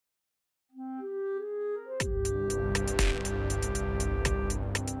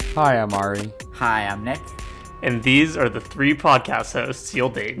Hi, I'm Ari. Hi, I'm Nick. And these are the three podcast hosts you'll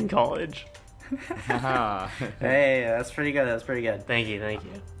date in college. Hey, that's pretty good. That's pretty good. Thank you, thank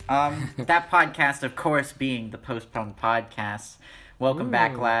you. That podcast, of course, being the Postponed Podcast. Welcome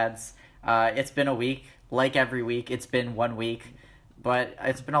back, lads. It's been a week. Like every week, it's been 1 week. But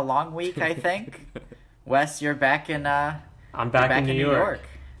it's been a long week, I think. Wes, you're back in... I'm back in New York.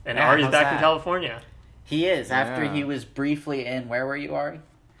 And Yeah, Ari's how's back that? in California. He is, after Yeah. he was briefly in... Where were you, Ari?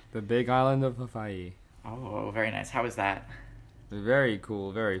 The big island of Hawaii. Oh, very nice. How was that? Very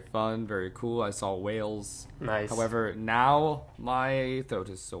cool, very fun, very cool. I saw whales. Nice. However, now my throat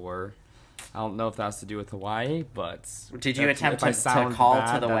is sore. I don't know if that has to do with Hawaii, but... Did you attempt if I to sound call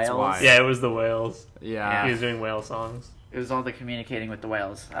bad, to the that's whales? why. Yeah, it was the whales. Yeah. He was doing whale songs. It was all the communicating with the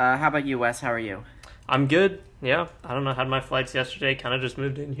whales. How about you, Wes? How are you? I'm good. Yeah, I don't know. Had my flights yesterday. Kind of just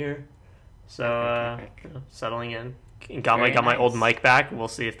moved in here. So, Perfect. settling in. Got Very my old nice. mic back. We'll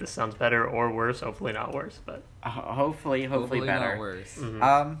see if this sounds better or worse. Hopefully not worse, but... Hopefully better. not worse.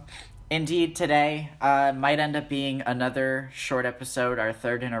 Indeed, today might end up being another short episode, our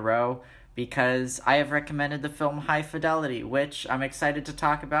third in a row, because I have recommended the film High Fidelity, which I'm excited to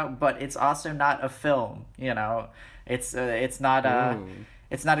talk about, but it's also not a film. You know, it's not Ooh.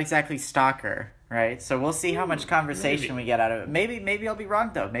 it's not exactly Stalker, right? So we'll see how much conversation we get out of it. Maybe I'll be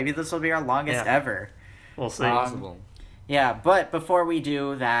wrong though. Maybe this will be our longest Yeah. ever. We'll see. Possible. Yeah, but before we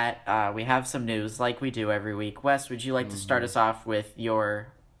do that, we have some news like we do every week. Wes, would you like to start us off with your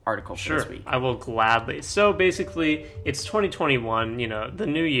article for Sure, this week? I will gladly. So basically, it's 2021, the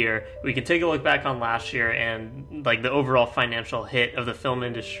new year. We can take a look back on last year and like the overall financial hit of the film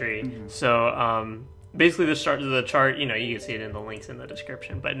industry. So basically the start of the chart, you can see it in the links in the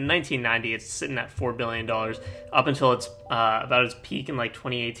description. But in 1990, it's sitting at $4 billion up until it's about its peak in like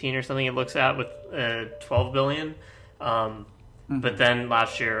 2018 or something it looks at with $12 billion. But then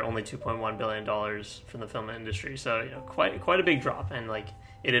last year, only $2.1 billion from the film industry. So, quite a big drop. And like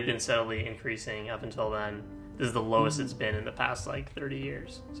it had been steadily increasing up until then. This is the lowest it's been in the past like 30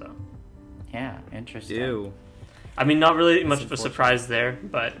 years. So, Yeah, interesting. Ew. I mean, not really much of a unfortunate. surprise there,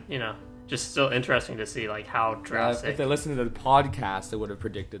 but just still interesting to see like how drastic. If they listened to the podcast, they would have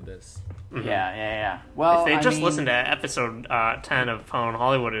predicted this. Yeah. Well, If they I just mean, listened to episode 10 of Phone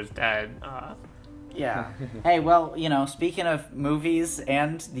Hollywood is Dead. Yeah. Hey, well, speaking of movies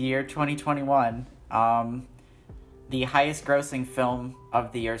and the year 2021, the highest grossing film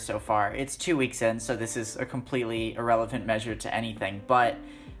of the year so far. It's 2 weeks in, so this is a completely irrelevant measure to anything, but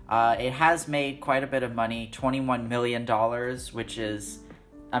it has made quite a bit of money, $21 million, which is,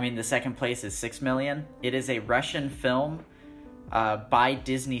 the second place is $6 million. It is a Russian film by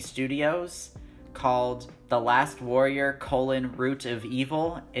Disney Studios called The Last Warrior: Root of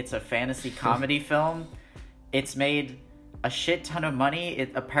Evil. It's a fantasy comedy film. It's made a shit ton of money.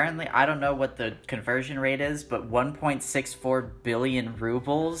 It apparently, I don't know what the conversion rate is, but 1.64 billion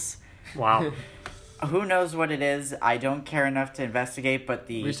rubles. Wow. Who knows what it is? I don't care enough to investigate, but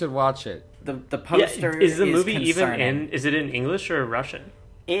We should watch it. the poster Is the movie concerning. is it in English or Russian?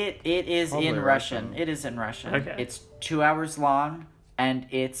 It is Probably in Russian. Russian. It is in Russian. Okay. It's 2 hours long, and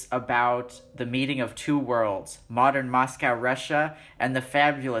it's about the meeting of two worlds: modern Moscow, Russia, and the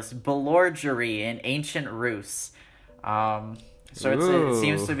fabulous Belorgery in ancient Rus. So it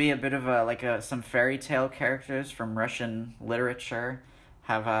seems Ooh. to be a bit of some fairy tale characters from Russian literature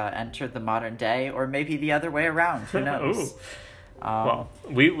have entered the modern day, or maybe the other way around. Who knows? Ooh. Well,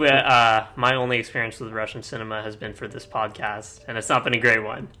 my only experience with Russian cinema has been for this podcast, and it's not been a great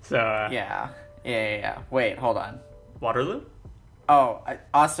one. So Yeah. Wait, hold on. Waterloo? Oh,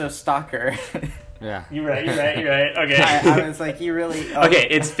 also Stalker. Yeah. You're right. Okay. I was like, you really... Oh, Okay,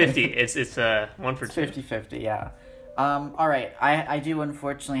 it's 50. It's one for It's two. 50-50, yeah. All right, I do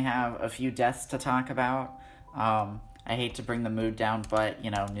unfortunately have a few deaths to talk about. I hate to bring the mood down, but,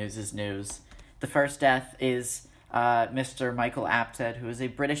 news is news. The first death is Mr. Michael Apted, who is a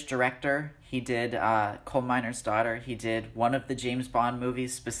British director. He did Coal Miner's Daughter. He did one of the James Bond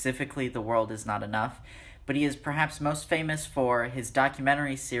movies, specifically The World Is Not Enough. But he is perhaps most famous for his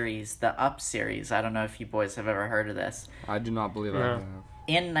documentary series, the Up series. I don't know if you boys have ever heard of this. I do not believe I No. have.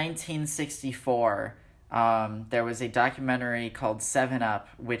 In 1964, there was a documentary called 7 Up,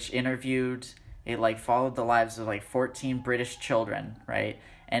 which followed the lives of 14 British children, right?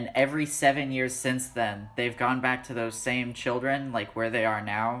 And every 7 years since then, they've gone back to those same children, where they are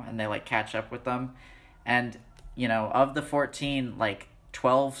now, and they catch up with them. And, of the 14,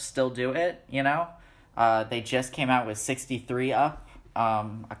 12 still do it, They just came out with 63 Up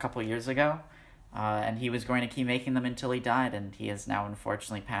a couple years ago. And he was going to keep making them until he died, and he has now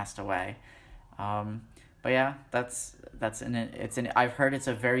unfortunately passed away. But yeah, I've heard it's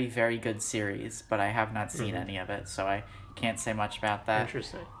a very, very good series, but I have not seen any of it, so I can't say much about that.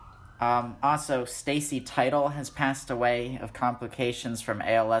 Interesting. Also, Stacy Title has passed away of complications from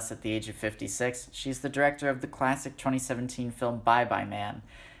ALS at the age of 56. She's the director of the classic 2017 film Bye Bye Man,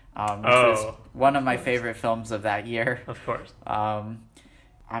 which was one of my favorite films of that year. Of course.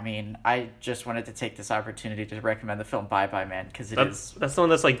 I mean, I just wanted to take this opportunity to recommend the film Bye Bye Man, because That's the one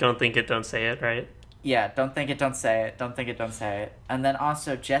that's like, don't think it, don't say it, right? Yeah, don't think it, don't say it. Don't think it, don't say it. And then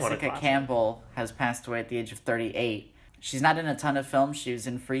also Jessica Campbell has passed away at the age of 38. She's not in a ton of films. She was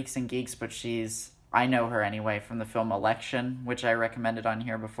in Freaks and Geeks, but I know her anyway from the film Election, which I recommended on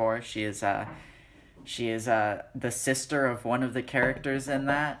here before. She is the sister of one of the characters in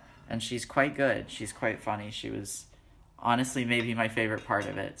that, and she's quite good. She's quite funny. She was honestly maybe my favorite part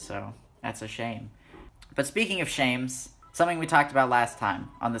of it, so that's a shame. But speaking of shames, something we talked about last time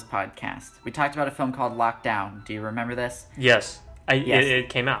on this podcast. We talked about a film called Lockdown. Do you remember this? Yes. It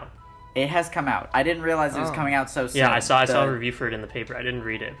came out. It has come out. I didn't realize it was coming out so soon. Yeah, I saw a review for it in the paper. I didn't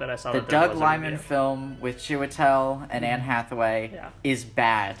read it, but I saw the that there Doug was Liman film with Chiwetel and Anne Hathaway is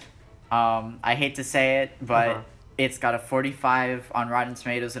bad. I hate to say it, but it's got a 45 on Rotten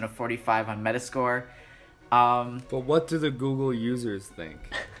Tomatoes and a 45 on Metascore. But what do the Google users think?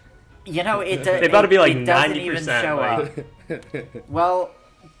 You know, it they about to be like 90%. Doesn't even show up. Well,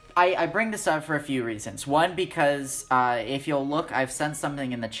 I bring this up for a few reasons. One, because if you'll look, I've sent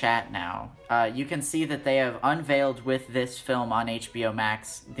something in the chat now. You can see that they have unveiled with this film on HBO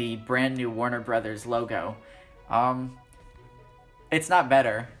Max the brand new Warner Brothers logo. It's not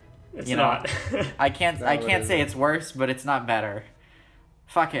better. It's not. I can't say it's worse, but it's not better.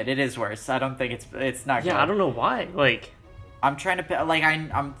 Fuck it, it is worse. I don't think it's not good. Yeah, I don't know why. Like, I'm trying to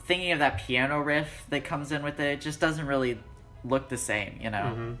I'm thinking of that piano riff that comes in with it. It just doesn't really look the same, you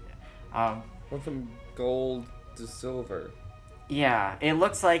know. Went from gold to silver. Yeah, it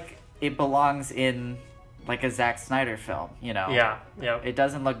looks like it belongs in like a Zack Snyder film, you know. Yeah. It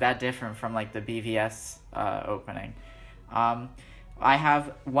doesn't look that different from like the BVS opening. I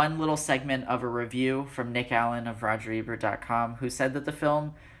have one little segment of a review from Nick Allen of RogerEbert.com, who said that the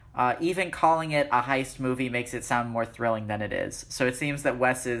film, even calling it a heist movie, makes it sound more thrilling than it is. So it seems that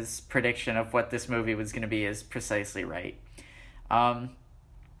Wes's prediction of what this movie was going to be is precisely right.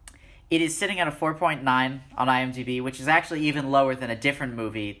 It is sitting at a 4.9 on IMDb, which is actually even lower than a different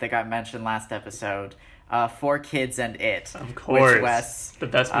movie that got mentioned last episode, Four Kids and It. Of course. Which Wes, the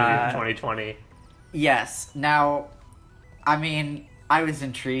best movie of 2020. Yes. Now, I mean, I was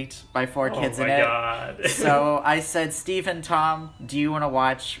intrigued by Four Kids in It. Oh my god. So I said, Steve and Tom, do you want to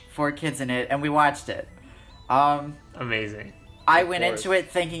watch Four Kids in It? And we watched it. Amazing. I went into it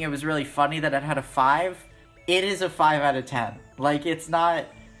thinking it was really funny that it had a 5. It is a 5 out of 10. Like, it's not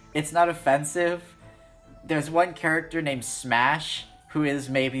offensive. There's one character named Smash who is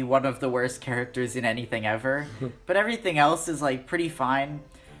maybe one of the worst characters in anything ever. But everything else is, like, pretty fine.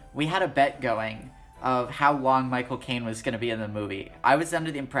 We had a bet going of how long Michael Caine was going to be in the movie. I was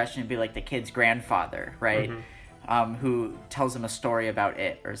under the impression it'd be, like, the kid's grandfather, right? Who tells him a story about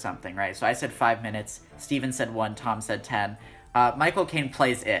it or something, right? So I said 5 minutes. Steven said 1. Tom said 10. Michael Caine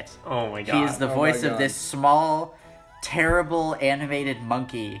plays it. Oh my god. He is the voice of this small, terrible animated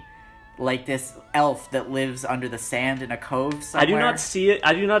monkey, like this elf that lives under the sand in a cove somewhere. I do not see it.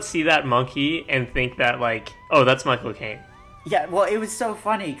 I do not see that monkey and think that, like, oh, that's Michael Caine. Yeah, well, it was so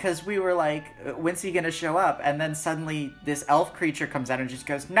funny because we were like, when's he gonna show up? And then suddenly this elf creature comes out and just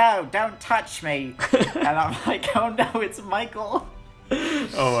goes, "No, don't touch me." And I'm like, oh no, it's Michael.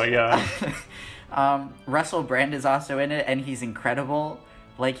 Oh my god. Russell Brand is also in it, and he's incredible.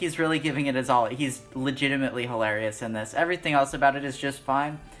 Like, he's really giving it his all. He's legitimately hilarious in this. Everything else about it is just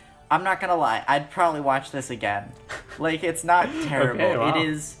fine. I'm not gonna lie, I'd probably watch this again. Like, it's not terrible. Okay, wow.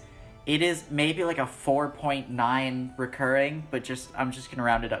 It is maybe like a 4.9 recurring, but I'm just gonna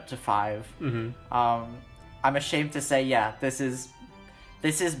round it up to 5. I'm ashamed to say, yeah, this is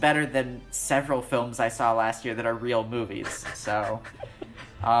better than several films I saw last year that are real movies. So,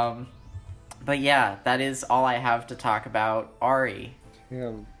 but yeah, that is all I have to talk about Ari.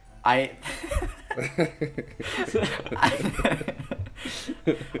 Yeah.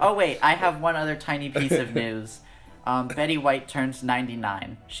 Oh wait, I have one other tiny piece of news. Betty White turns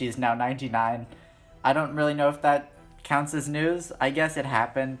 99. She's now 99. I don't really know if that counts as news. I guess it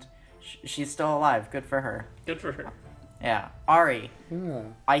happened. She's still alive. Good for her. Good for her. Yeah. Ari, Yeah.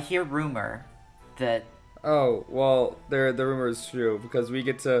 I hear rumor that... Oh, well, the rumor is true, because we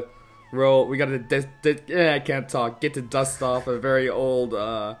get to roll, we gotta, I can't talk, get to dust off a very old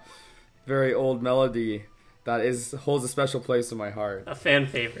melody that holds a special place in my heart. A fan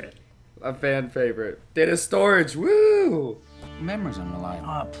favorite. a fan favorite. Data storage, woo! Memory's unreliable.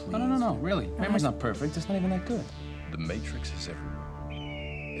 Oh, please. No, really. Memory's not perfect. It's not even that good. The Matrix is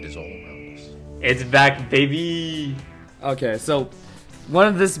everywhere. It is all around us. It's back, baby. Okay, so one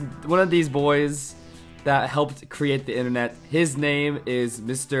of these boys that helped create the internet, his name is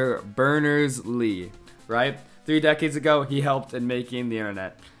Mr. Berners-Lee, right? 3 decades ago, he helped in making the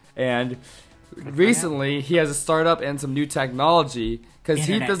internet. And recently, he has a startup and some new technology because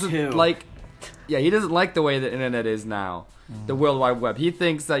he doesn't like the way the internet is now, the World Wide Web. He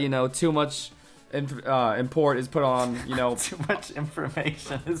thinks that, too much import is put on, Too much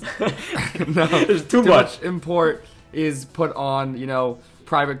information is no, There's too much. Import is put on,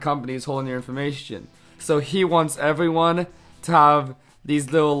 private companies holding your information. So he wants everyone to have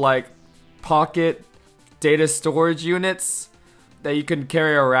these little, pocket data storage units that you can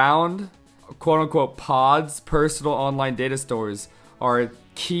carry around. Quote-unquote pods, personal online data stores, are a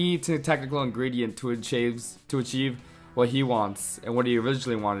key to technical ingredient to achieve what he wants and what he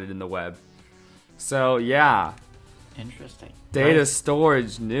originally wanted in the web. So, yeah. interesting. Data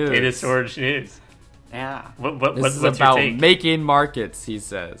storage news. Data storage news. Yeah. What's is your about take? making markets, he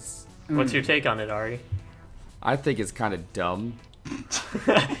says. What's your take on it, Ari? I think it's kind of dumb.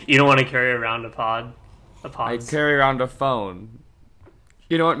 You don't want to carry around a pod? I carry around a phone.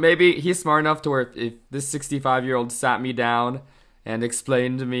 You know what? Maybe he's smart enough to where if this 65-year-old sat me down and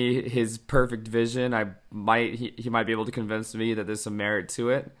explained to me his perfect vision, he might be able to convince me that there's some merit to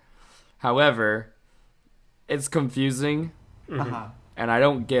it. However, it's confusing, and I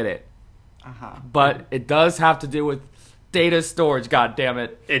don't get it. But it does have to do with data storage. God damn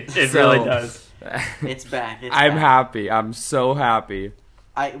it! It really does. It's back. I'm happy. I'm so happy.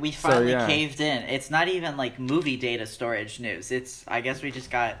 We finally yeah. caved in. It's not even like movie data storage news. I guess we just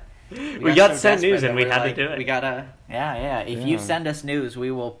got. We got so sent news desperate and that we we're had like, to do it. We gotta. Yeah. If you send us news, we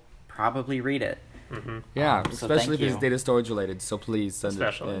will probably read it. Yeah, So especially if thank it's you. data storage related. So please send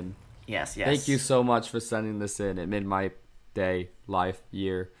Especially. it in. Yes. Thank you so much for sending this in. It made my day, life,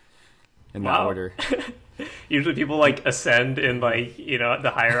 year, in that Wow. order. Usually people ascend in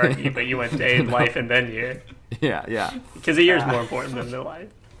the hierarchy, but you went day, life, and then year. Yeah. Because the year is more important than the life.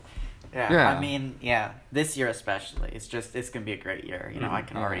 Yeah. I mean, this year especially. It's gonna be a great year. I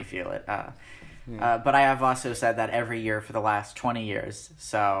can already feel it. But I have also said that every year for the last 20 years.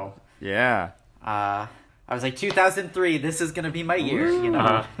 So. Yeah. I was like 2003. This is gonna be my year.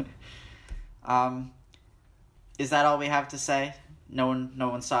 Is that all we have to say? No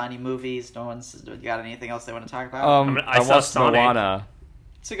one saw any movies. No one's got anything else they want to talk about. I saw watched Sonic. Moana.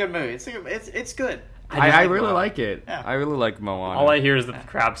 It's a good movie. It's good. I really like it. Yeah. I really like Moana. All I hear is that the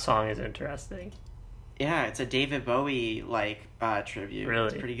crab song is interesting. Yeah, it's a David Bowie tribute. Really?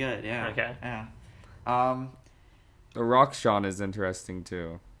 It's pretty good. Yeah. Okay. Yeah. The Rock Sean is interesting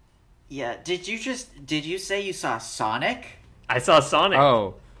too. Yeah. Did you say you saw Sonic? I saw Sonic.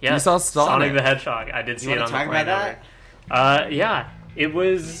 Oh, yes. you saw Sonic the Hedgehog. I did see You it want on to the talk plane about over. that? Yeah, it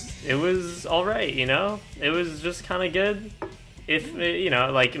was all right. It was just kind of good. If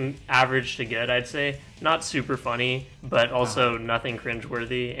average to good, I'd say. Not super funny, but also nothing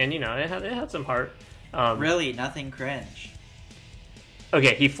cringeworthy, and it had some heart. Really, nothing cringe.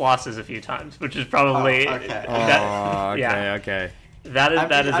 Okay, he flosses a few times, which is probably okay. Okay. That is I'm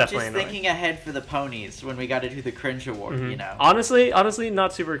definitely just annoying. thinking ahead for the ponies when we got to do the cringe award. Honestly,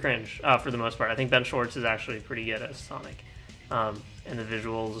 not super cringe for the most part. I think Ben Schwartz is actually pretty good as Sonic, and the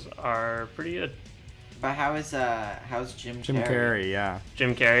visuals are pretty good. But how's Jim Jim Carrey? Carrey, yeah.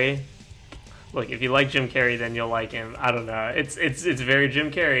 Jim Carrey. Look, if you like Jim Carrey, then you'll like him. I don't know. It's very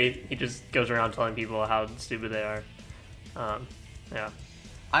Jim Carrey. He just goes around telling people how stupid they are. Yeah.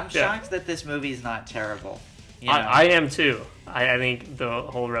 I'm shocked that this movie's not terrible. I am too. I think the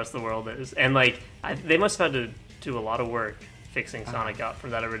whole rest of the world is, and they must have had to do a lot of work fixing Sonic out from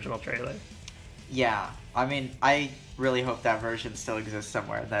that original trailer. Yeah, I mean, I really hope that version still exists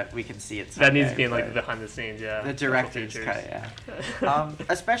somewhere that we can see it someday. That needs to be in but the behind the scenes, yeah. the director's cut, yeah.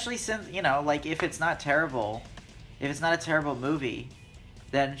 Especially since if it's not terrible, if it's not a terrible movie,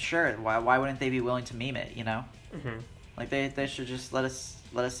 then sure, why wouldn't they be willing to meme it? They should just let us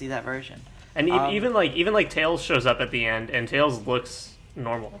see that version. And even Tails shows up at the end, and Tails looks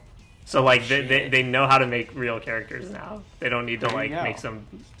normal. So they know how to make real characters now. They don't need to make some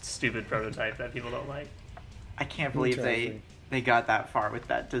stupid prototype that people don't like. I can't believe they got that far with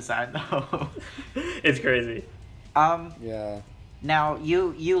that design though. It's crazy. Yeah. Now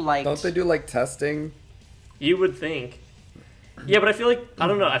you liked. Don't they do testing? You would think. Yeah, but I feel like I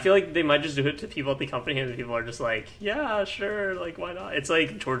don't know. I feel like they might just do it to people at the company, and the people are just like, "Yeah, sure, why not?" It's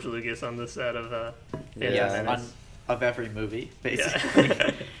like George Lucas on the set of of every movie, basically.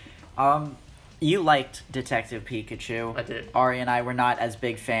 Yeah. You liked Detective Pikachu. I did. Ari and I were not as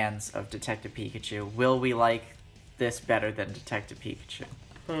big fans of Detective Pikachu. Will we like this better than Detective Pikachu?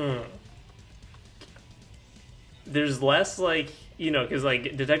 There's less, like, because,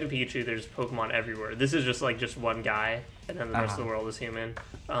 like, Detective Pikachu, there's Pokemon everywhere. This is just, like, just one guy, and then the rest of the world is human.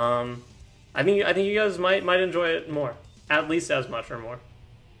 I think you guys might enjoy it more. At least as much or more.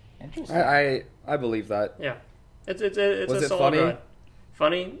 Interesting. I believe that. Yeah. It's Was a it solid funny? ride.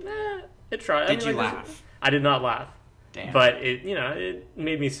 Funny? It tried. Did you laugh? I did not laugh. Damn. But it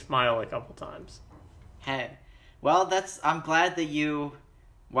made me smile a couple times. Hey, well, I'm glad that you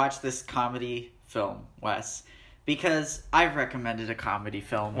watched this comedy film, Wes, because I've recommended a comedy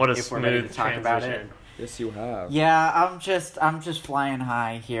film. What a if we're ready to smooth talk about it. transition. Yes, you have. Yeah, I'm just flying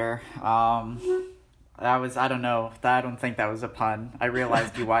high here. I don't know. I don't think that was a pun. I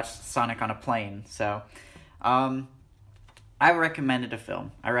realized you watched Sonic on a Plane, so, I recommended a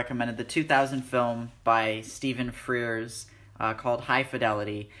film. I recommended the 2000 film by Stephen Frears, called High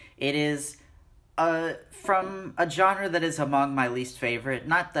Fidelity. It is from a genre that is among my least favorite.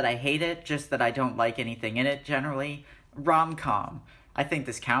 Not that I hate it, just that I don't like anything in it generally. Rom-com. I think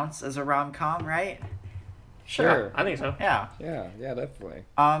this counts as a rom-com, right? Sure. I think so. Yeah. Yeah, definitely.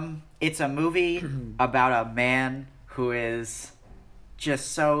 It's a movie about a man who is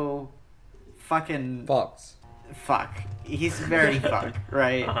just so fucking fuck. He's very fuck,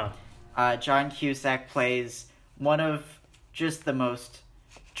 right? John Cusack plays one of just the most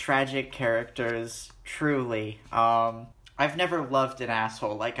tragic characters, truly. I've never loved an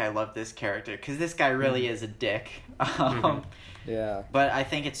asshole like I love this character, because this guy really is a dick. Yeah. But I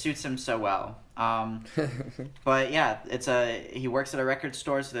think it suits him so well. But yeah, he works at a record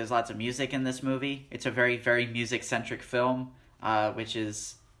store, so there's lots of music in this movie. It's a very, very music-centric film, which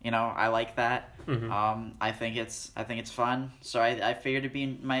is, I like that. I think it's fun, so I figured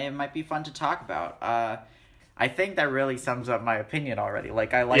it might be fun to talk about. I think that really sums up my opinion already.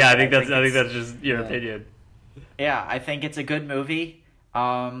 Like, I like. Yeah, it. I think that's just your opinion. Yeah, I think it's a good movie.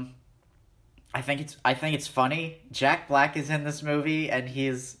 I think it's funny. Jack Black is in this movie, and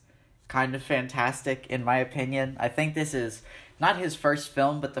he's kind of fantastic in my opinion. I think this is not his first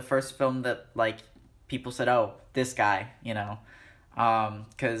film, but the first film that, like, people said, "Oh, this guy,"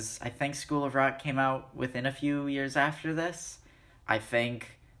 because I think School of Rock came out within a few years after this. I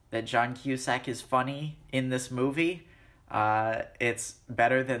think that John Cusack is funny in this movie. It's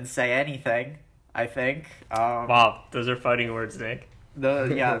better than Say Anything, I think. Wow, those are fighting words, Nick.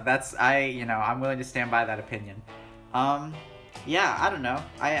 I'm willing to stand by that opinion. Yeah, I don't know.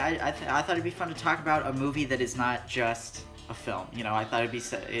 I thought it'd be fun to talk about a movie that is not just a film. I thought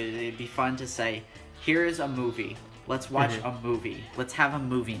it'd be fun to say, here is a movie. Let's watch a movie. Let's have a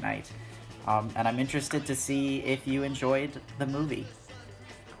movie night. And I'm interested to see if you enjoyed the movie.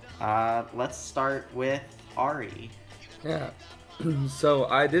 Let's start with Ari. Yeah. So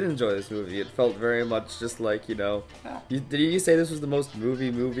I did enjoy this movie. It felt very much just like, did you say this was the most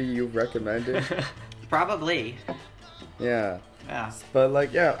movie you've recommended? Probably. Yeah. Yeah. But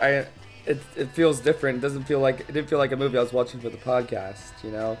it feels different. It didn't feel like a movie I was watching for the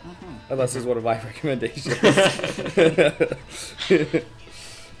podcast, Unless it's one of my recommendations.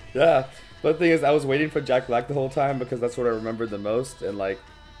 Yeah. But the thing is, I was waiting for Jack Black the whole time because that's what I remembered the most, and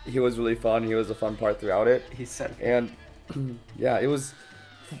he was really fun. He was a fun part throughout it. He's so good. And yeah, it was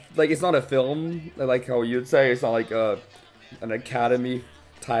it's not a film like how you'd say. It's not like an Academy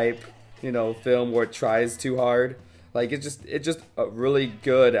type, film where it tries too hard. It's just really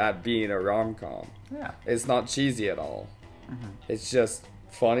good at being a rom-com. Yeah. It's not cheesy at all. It's just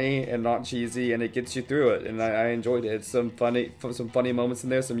funny and not cheesy, and it gets you through it. And I enjoyed it. It's some funny moments in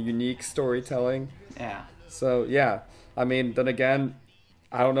there, some unique storytelling. Yeah. So yeah, I mean, then again,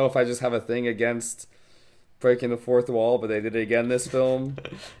 I don't know if I just have a thing against breaking the fourth wall, but they did it again this film.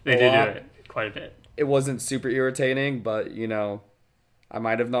 They did do it quite a bit. It wasn't super irritating, but I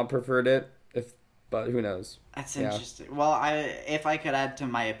might have not preferred it. But who knows? That's interesting. Well, if I could add to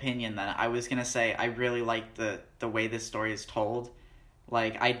my opinion, then I was gonna say I really like the way this story is told.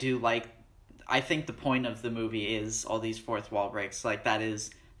 I think the point of the movie is all these fourth wall breaks.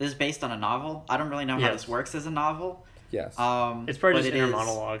 This is based on a novel. I don't really know how this works as a novel. Yes. It's probably just inner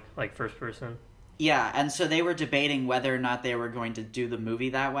monologue, first person. Yeah, and so they were debating whether or not they were going to do the movie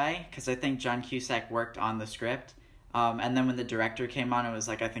that way, because I think John Cusack worked on the script. And then when the director came on and was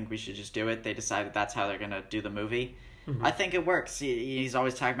like, I think we should just do it, they decided that's how they're going to do the movie. I think it works. He's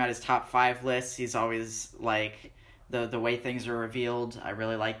always talking about his top 5 lists. He's always, the way things are revealed. I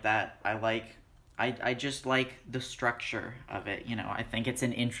really like that. I just like the structure of it. I think it's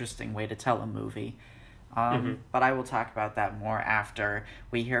an interesting way to tell a movie. But I will talk about that more after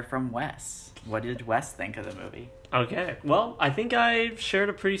we hear from Wes. What did Wes think of the movie? Okay, well, I think I shared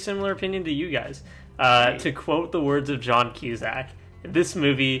a pretty similar opinion to you guys. To quote the words of John Cusack, this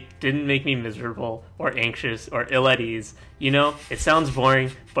movie didn't make me miserable or anxious or ill at ease. You know, it sounds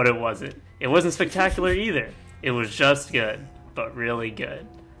boring, but it wasn't. It wasn't spectacular either. It was just good, but really good.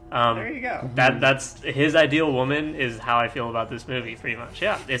 There you go. That's his ideal woman is how I feel about this movie, pretty much.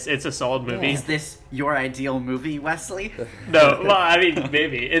 Yeah, it's a solid movie. Is this your ideal movie, Wesley? No, well, I mean,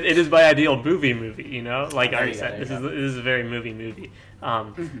 maybe it is my ideal movie. You know, like There I you go, said, there this you is a very movie.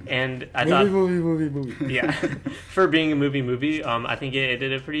 And I thought, movie. yeah, for being a movie, I think it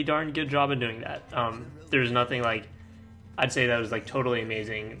did a pretty darn good job of doing that. There's nothing like I'd say that was like totally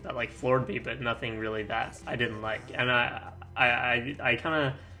amazing that like floored me, but nothing really that I didn't like. And I kind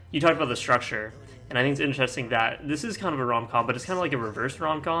of, you talked about the structure, and I think it's interesting that this is kind of a rom-com, but it's kind of like a reverse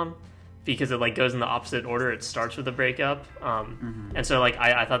rom-com because it like goes in the opposite order. It starts with a breakup, and so like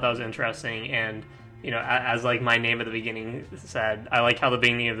I thought that was interesting. And you know, as like my name at the beginning said, I like how the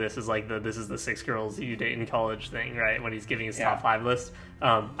beginning of this is like this is the 6 girls you date in college thing, right? When he's giving his top 5 list.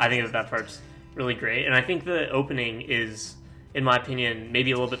 I think that part's really great, and I think the opening is, in my opinion,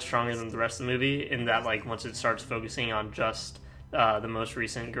 maybe a little bit stronger than the rest of the movie in that like once it starts focusing on just the most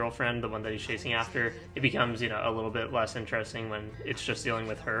recent girlfriend, the one that he's chasing after, it becomes, you know, a little bit less interesting when it's just dealing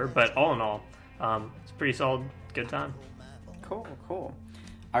with her. But all in all, it's a pretty solid, good time. Cool.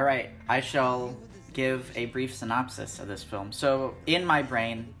 All right, I shall give a brief synopsis of this film. So, in my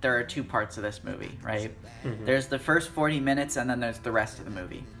brain, there are 2 parts of this movie, right? There's the first 40 minutes, and then there's the rest of the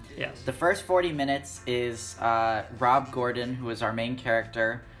movie. Yes. The first 40 minutes is Rob Gordon, who is our main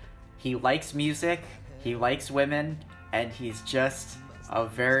character. He likes music, he likes women, and he's just a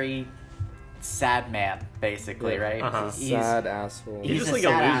very sad man, basically, right? Sad asshole. He's just a like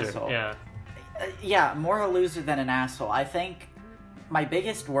sad a loser. asshole. Yeah. Yeah, more a loser than an asshole. I think my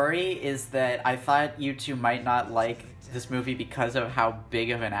biggest worry is that I thought you two might not like this movie because of how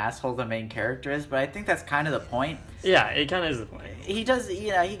big of an asshole the main character is, but I think that's kind of the point. Yeah, it kind of is the point. He does,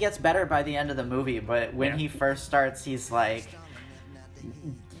 you know, he gets better by the end of the movie, but when he first starts, he's like,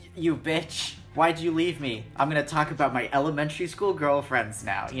 "You bitch, why'd you leave me? I'm gonna talk about my elementary school girlfriends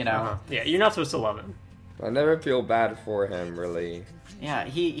now," you know? Yeah, you're not supposed to love him. I never feel bad for him, really. Yeah,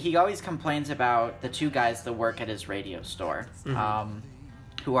 he always complains about the 2 guys that work at his radio store,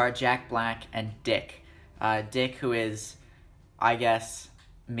 who are Jack Black and Dick. Dick, who is, I guess,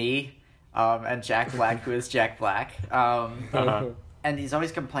 me, and Jack Black, who is Jack Black. And he's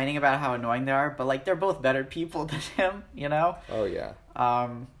always complaining about how annoying they are, but, like, they're both better people than him, you know? Oh, yeah.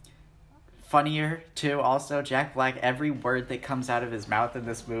 Funnier, too, also, Jack Black, every word that comes out of his mouth in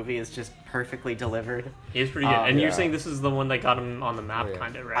this movie is just perfectly delivered. He's pretty good. And you're Yeah. saying this is the one that got him on the map, Oh, yeah.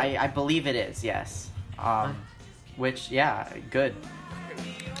 kind of, right? I believe it is, yes. Which, yeah, good.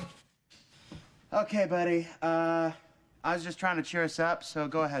 Okay, buddy. I was just trying to cheer us up, so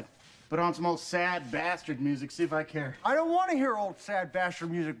go ahead. Put on some old sad bastard music, see if I care. I don't want to hear old sad bastard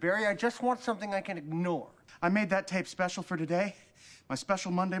music, Barry. I just want something I can ignore. I made that tape special for today. My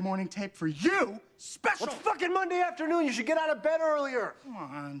special Monday morning tape for you. Special! It's fucking Monday afternoon. You should get out of bed earlier. Come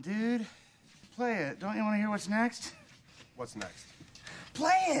on, dude. Play it. Don't you want to hear what's next? What's next?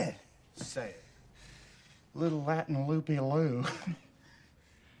 Play it! Say it. Little Latin loopy-loo.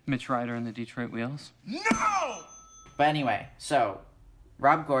 Mitch Ryder and the Detroit Wheels. No! But anyway, so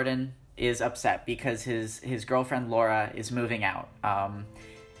Rob Gordon is upset because his girlfriend Laura is moving out.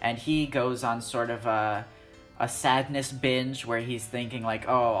 And he goes on sort of a sadness binge where he's thinking like,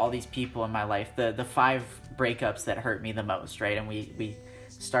 oh, all these people in my life, the 5 breakups that hurt me the most, right? And we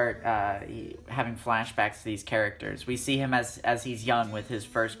start having flashbacks to these characters. We see him as he's young with his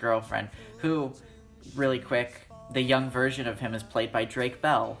first girlfriend, who, really quick, the young version of him is played by Drake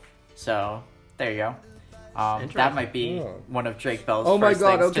Bell. So there you go. That might be one of Drake Bell's. Oh my first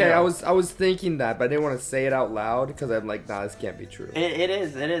god! things, Okay, too. I was thinking that, but I didn't want to say it out loud because I'm like, nah, this can't be true. It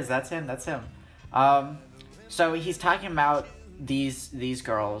is. That's him. So he's talking about these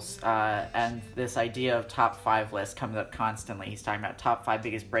girls, and this idea of top 5 list comes up constantly. He's talking about top 5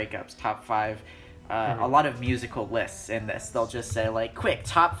 biggest breakups, top 5. A lot of musical lists in this. They'll just say like, quick,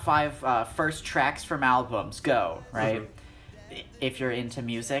 top 5 first tracks from albums, go, right? If you're into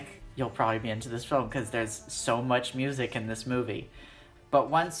music, you'll probably be into this film because there's so much music in this movie. But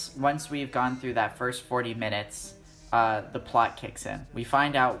once we've gone through that first 40 minutes, the plot kicks in. We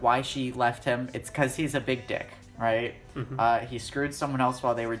find out why she left him. It's because he's a big dick, right? He screwed someone else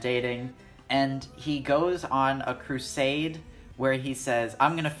while they were dating, and he goes on a crusade where he says,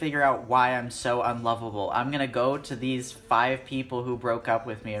 I'm going to figure out why I'm so unlovable. I'm going to go to these 5 people who broke up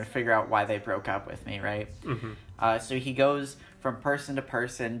with me and figure out why they broke up with me, right? So he goes from person to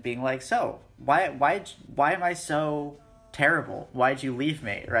person being like, so, why am I so terrible? Why'd you leave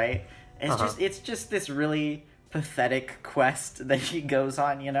me, right? It's just this really pathetic quest that he goes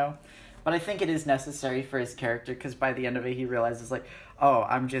on, you know? But I think it is necessary for his character, because by the end of it he realizes, like, oh,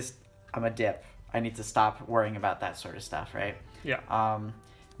 I'm a dip. I need to stop worrying about that sort of stuff, right? Yeah.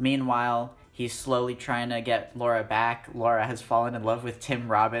 Meanwhile, he's slowly trying to get Laura back. Laura has fallen in love with Tim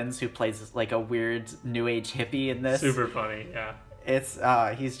Robbins, who plays like a weird new age hippie in this. Super funny, yeah. It's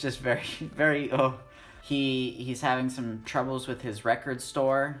he's just very very he's having some troubles with his record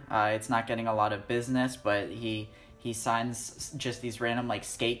store. It's not getting a lot of business, but he signs just these random like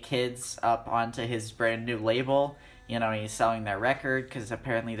skate kids up onto his brand new label. You know, he's selling their record because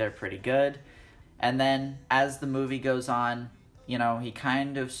apparently they're pretty good. And then as the movie goes on, you know, he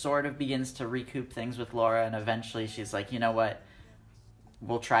kind of sort of begins to recoup things with Laura, and eventually she's like, you know what,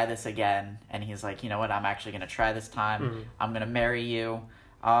 we'll try this again. And he's like, you know what, I'm actually going to try this time. I'm going to marry you.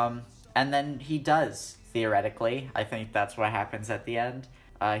 And then he does, theoretically. I think that's what happens at the end.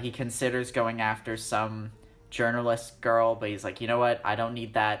 He considers going after some journalist girl, but he's like, you know what, I don't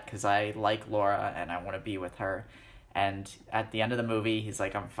need that because I like Laura and I want to be with her. And at the end of the movie, he's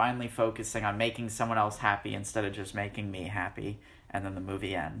like, I'm finally focusing on making someone else happy instead of just making me happy. And then the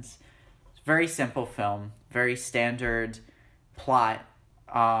movie ends. It's a very simple film, very standard plot.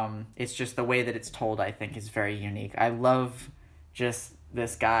 It's just the way that it's told, I think, is very unique. I love just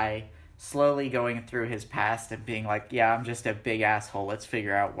this guy slowly going through his past and being like, yeah, I'm just a big asshole. Let's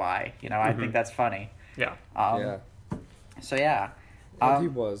figure out why. You know, I think that's funny. Yeah. So, yeah. He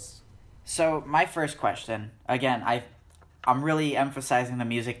was. So my first question, again, I'm really emphasizing the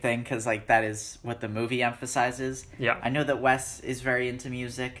music thing because like that is what the movie emphasizes. Yeah. I know that Wes is very into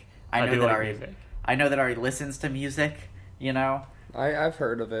music. I know that Ari listens to music. You know. I've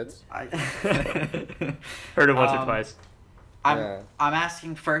heard of it. Heard it once or twice. I'm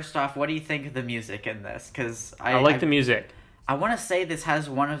asking first off, what do you think of the music in this? Because I like the music. I want to say this has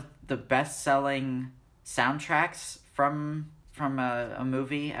one of the best-selling soundtracks from a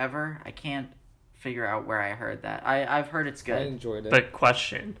movie ever. I can't figure out where I heard that. I've heard it's good. I enjoyed it. The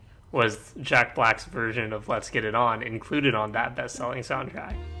question was Jack Black's version of "Let's Get It On" included on that best-selling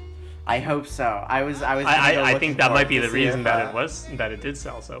soundtrack? I hope so. I think that might be the reason that it did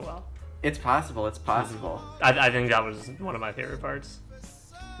sell so well. It's possible. It's possible. I think that was one of my favorite parts.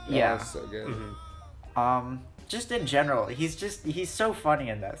 Yeah. That's so good. Just in general, he's so funny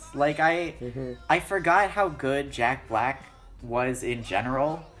in this. Like I forgot how good Jack Black was in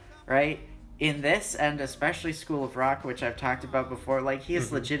general, right? In this, and especially School of Rock, which I've talked about before, like he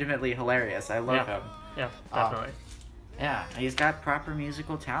is legitimately hilarious. I love him. Yeah, definitely. Yeah, he's got proper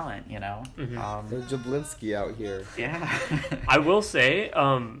musical talent, you know. There's Jablinski out here. Yeah. I will say,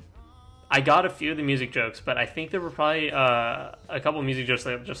 I got a few of the music jokes, but I think there were probably a couple of music jokes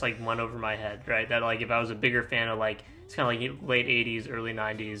that just like went over my head, right? That like if I was a bigger fan of like it's kind of like late '80s, early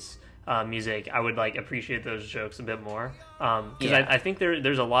 '90s music, I would like appreciate those jokes a bit more. Because I think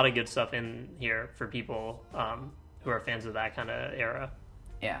there's a lot of good stuff in here for people who are fans of that kind of era.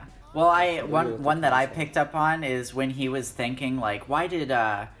 Yeah. Well, one that I picked up on is when he was thinking like, why did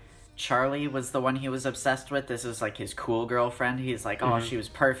Charlie was the one he was obsessed with? This is like his cool girlfriend. He's like, oh, she was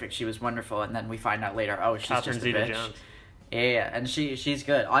perfect, she was wonderful, and then we find out later, oh, she's Catherine just a bitch. Zeta-Jones. Yeah, and she's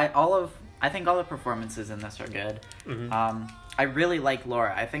good. I think all the performances in this are good. I really like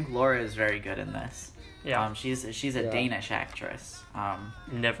Laura. I think Laura is very good in this. Yeah. She's a Danish actress.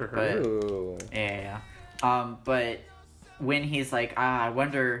 Never heard of it. Ooh. Yeah. But when he's like, I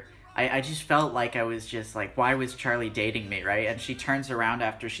wonder, I just felt like I was just like, why was Charlie dating me, right? And she turns around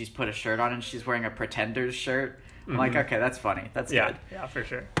after she's put a shirt on and she's wearing a Pretenders shirt. I'm like, okay, that's funny. That's good. Yeah, for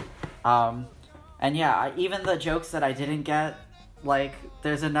sure. And yeah, even the jokes that I didn't get, like,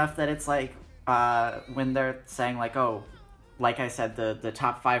 there's enough that it's like, when they're saying like, oh, like I said, the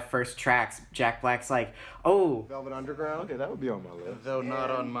top 5 first tracks, Jack Black's like, oh, Velvet Underground. Okay, that would be on my list. Though not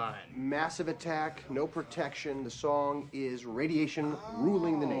on mine. Massive Attack, No Protection. The song is Radiation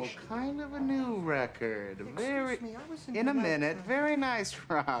Ruling the Nation. Kind of a new record. Very. me, I was In a minute. Very nice,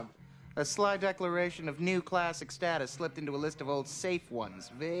 Rob. A sly declaration of new classic status slipped into a list of old safe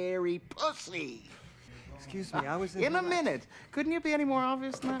ones. Very pussy. Excuse me, I was In a minute. Couldn't you be any more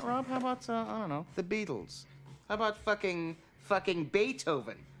obvious than that, Rob? How about, I don't know, the Beatles? How about fucking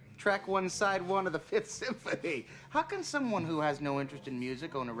Beethoven? Track 1, side 1 of the 5th Symphony. How can someone who has no interest in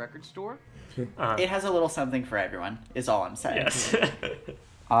music own a record store? it has a little something for everyone, is all I'm saying. Yes. 10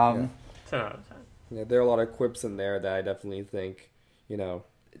 10 out of 10. Yeah, there are a lot of quips in there that I definitely think,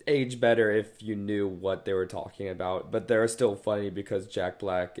 age better if you knew what they were talking about. But they're still funny because Jack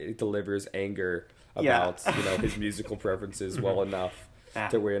Black delivers anger about, his musical preferences well enough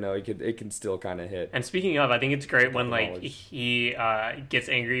to where, it can still kind of hit. And speaking of, I think it's great when, like, he gets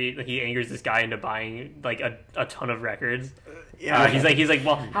angry, he angers this guy into buying, like, a ton of records. Yeah. He's like,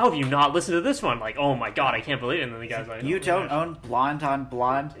 well, how have you not listened to this one? Like, oh my god, I can't believe it. And then the guy's like, you don't own Blonde on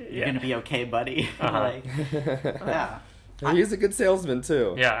Blonde? You're going to be okay, buddy. Like, yeah. He's a good salesman,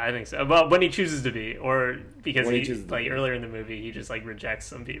 too. Yeah, I think so. Well, when he chooses to be, or because earlier in the movie, he just, like, rejects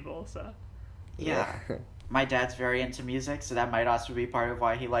some people, so. Yeah. My dad's very into music, so that might also be part of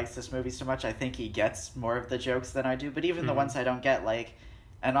why he likes this movie so much. I think he gets more of the jokes than I do, but even the ones I don't get, like,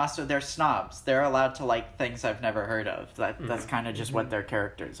 and also they're snobs. They're allowed to like things I've never heard of. That's kind of just what their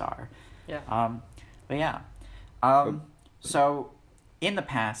characters are. Yeah. But yeah. So in the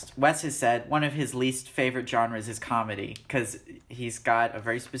past, Wes has said one of his least favorite genres is comedy because he's got a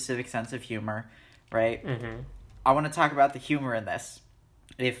very specific sense of humor, right? Mm-hmm. I want to talk about the humor in this.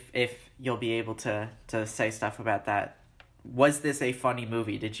 If you'll be able to say stuff about that. Was this a funny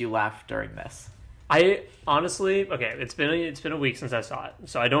movie? Did you laugh during this? I honestly, okay, it's been a week since I saw it,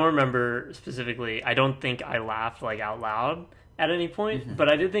 so I don't remember specifically. I don't think I laughed like out loud at any point, but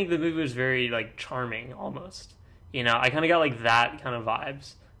I did think the movie was very like charming almost. I kind of got like that kind of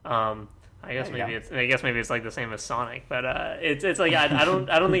vibes. I guess maybe it's like the same as Sonic, but it's like I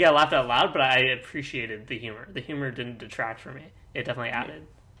don't think I laughed out loud, but I appreciated the humor. The humor didn't detract from me. It definitely added.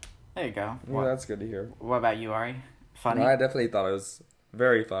 There you go. Well, that's good to hear. What about you, Ari? Funny? No, I definitely thought it was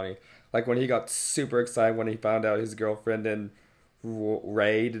very funny. Like when he got super excited when he found out his girlfriend and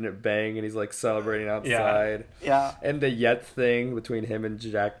Ray didn't bang, and he's like celebrating outside. Yeah. And the yet thing between him and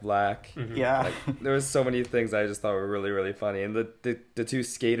Jack Black. Mm-hmm. Yeah. Like, there was so many things I just thought were really, really funny. And the two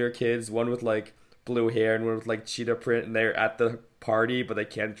skater kids, one with like blue hair and one with like cheetah print, and they're at the party but they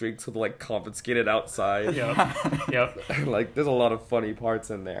can't drink, so they're like confiscated outside. Yep. Like there's a lot of funny parts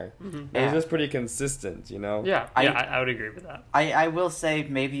in there. Mm-hmm. It was just pretty consistent, Yeah, I would agree with that. I will say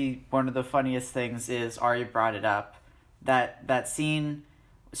maybe one of the funniest things is Ari brought it up, that scene.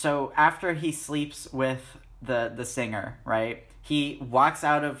 So after he sleeps with the singer, right? He walks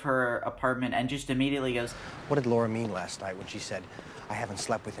out of her apartment and just immediately goes, "What did Laura mean last night when she said, I haven't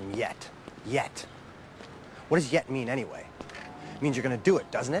slept with him yet? Yet? What does yet mean anyway? It means you're gonna do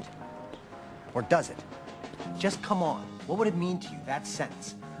it, doesn't it? Or does it? Just come on. What would it mean to you, that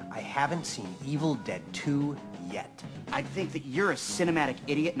sentence? I haven't seen Evil Dead 2 yet." I think that you're a cinematic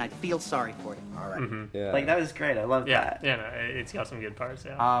idiot, and I feel sorry for you. All right. Mm-hmm. Yeah. Like, that was great. I love that. Yeah, no, it's got some good parts,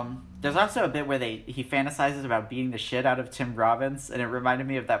 yeah. There's also a bit where he fantasizes about beating the shit out of Tim Robbins, and it reminded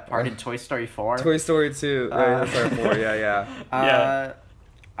me of that part in Toy Story 4. Toy Story 2. Toy Story 4, yeah.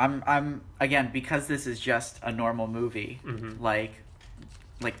 I'm again, because this is just a normal movie, like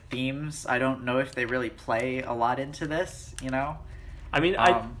themes, I don't know if they really play a lot into this, I mean,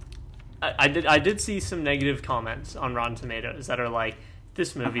 I did see some negative comments on Rotten Tomatoes that are like,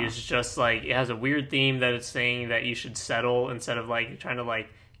 this movie is just like, it has a weird theme that it's saying that you should settle instead of like trying to like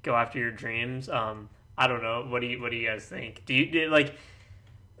go after your dreams. I don't know. What do you guys think? Do you like?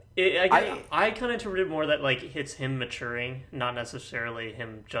 I kind of interpret it more that like it's him maturing, not necessarily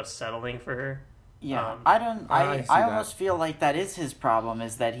him just settling for her. Yeah, I almost feel like that is his problem,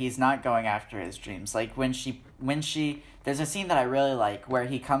 is that he's not going after his dreams. Like when she there's a scene that I really like where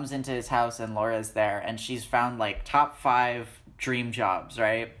he comes into his house and Laura's there and she's found like top 5 dream jobs,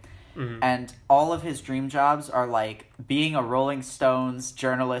 right? Mm-hmm. And all of his dream jobs are like being a Rolling Stones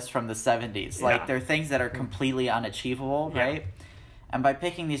journalist from the 70s. Like they're things that are completely unachievable, right? And by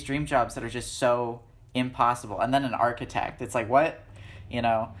picking these dream jobs that are just so impossible, and then an architect, it's like, what?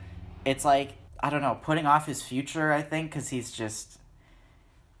 It's like, I don't know, putting off his future, I think, because he's just...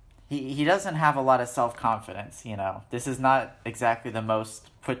 He doesn't have a lot of self-confidence, This is not exactly the most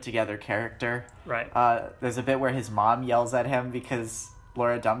put-together character. Right. There's a bit where his mom yells at him because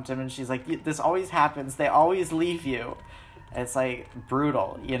Laura dumped him, and she's like, this always happens. They always leave you. It's, like,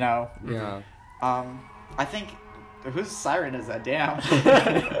 brutal, Yeah. I think... Whose siren is that? Damn.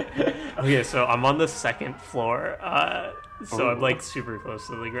 Okay, so I'm on the 2nd floor, so I'm like super close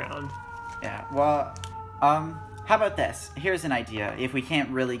to the ground. Yeah, well, how about this? Here's an idea. If we can't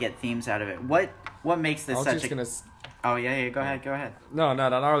really get themes out of it, what makes this such a... Oh, yeah, go ahead. No,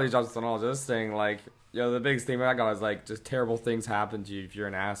 not really just on all. Just saying, like, the biggest theme I got is, like, just terrible things happen to you if you're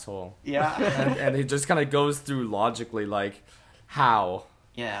an asshole. Yeah. and he just kind of goes through logically, like, how...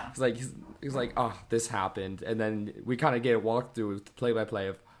 Yeah. He's like, oh, this happened. And then we kind of get a walkthrough, play-by-play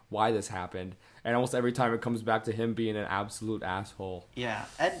of why this happened. and almost every time it comes back to him being an absolute asshole. Yeah,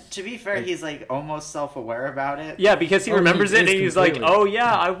 and to be fair, he's like almost self-aware about it. Yeah, because he remembers it and he's completely. like, oh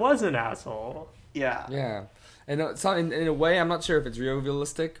yeah, I was an asshole. Yeah. Yeah, and it's not in a way. I'm not sure if it's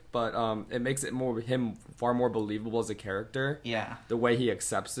realistic, but it makes it far more believable as a character. Yeah. The way he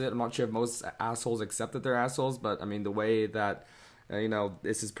accepts it. I'm not sure if most assholes accept that they're assholes, but I mean the way that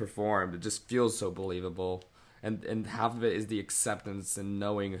this is performed, it just feels so believable. And half of it is the acceptance and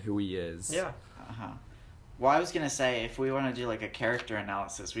knowing who he is. Yeah. Well, I was gonna say, if we want to do like a character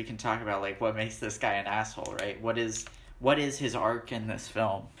analysis, we can talk about like what makes this guy an asshole, right? What is his arc in this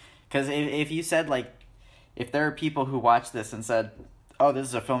film? Because if you said like, if there are people who watch this and said, "Oh, this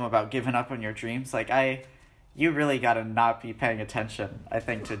is a film about giving up on your dreams," like you really gotta not be paying attention, I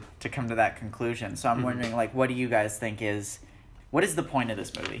think, to come to that conclusion. So I'm wondering, like, what do you guys think what is the point of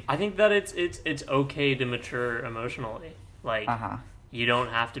this movie? I think that it's okay to mature emotionally. Like, you don't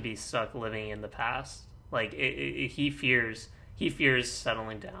have to be stuck living in the past. Like, he fears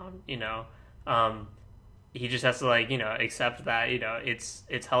settling down, he just has to, like, accept that,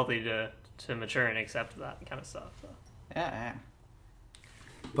 it's healthy to mature and accept that kind of stuff. So. Yeah.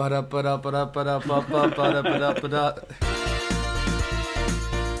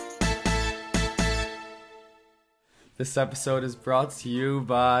 This episode is brought to you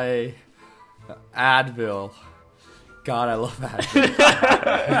by Advil. God, I love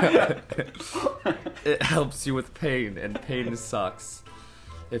Advil. It helps you with pain, and pain sucks.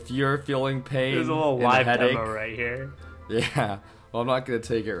 If you're feeling pain, there's a little and live headache, demo right here. Yeah. Well, I'm not gonna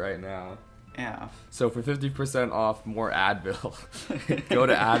take it right now. Yeah. So for 50% off more Advil, go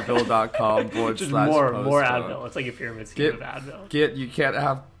to advil.com/. Just more Advil. It's like a pyramid scheme of Advil. You can't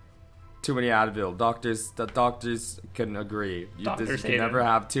have too many Advil. The doctors can agree. You can never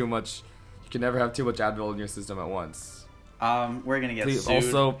have too much. You can never have too much Advil in your system at once. We're gonna get sued.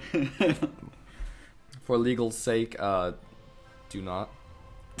 Also, for legal sake, do not.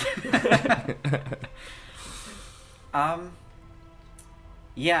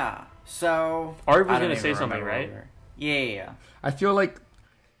 Yeah. So Ari was gonna say something, right? Yeah. I feel like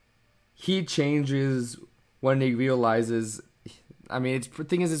he changes when he realizes. I mean, the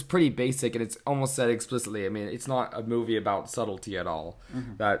thing is, it's pretty basic, and it's almost said explicitly. I mean, it's not a movie about subtlety at all.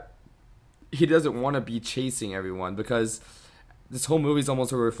 That he doesn't want to be chasing everyone, because this whole movie is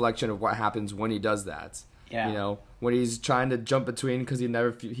almost a reflection of what happens when he does that. Yeah. When he's trying to jump between, because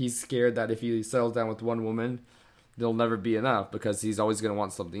he's scared that if he settles down with one woman, there'll never be enough, because he's always going to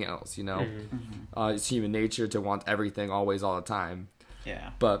want something else. It's human nature to want everything always, all the time.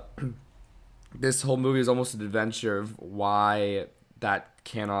 Yeah. But this whole movie is almost an adventure of why that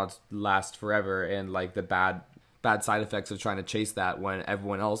cannot last forever, and like the bad side effects of trying to chase that when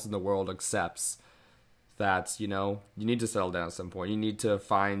everyone else in the world accepts that, you need to settle down at some point. You need to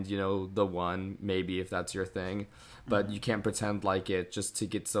find, the one, maybe, if that's your thing. But you can't pretend like it just to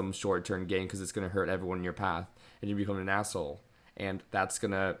get some short-term gain, because it's going to hurt everyone in your path, and you become an asshole. And that's going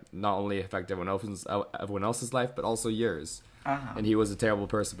to not only affect everyone else's life, but also yours. And he was a terrible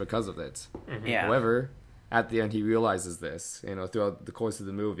person because of it. Yeah. However, at the end, he realizes this, throughout the course of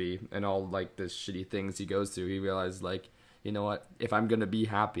the movie, and all, like, the shitty things he goes through. He realizes, like, you know what? If I'm going to be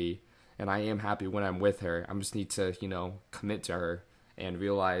happy, and I am happy when I'm with her, I just need to, commit to her and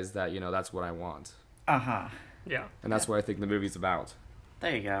realize that, that's what I want. Yeah. And that's what I think the movie's about.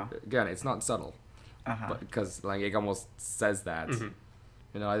 There you go. Again, it's not subtle. But because, like, it almost says that.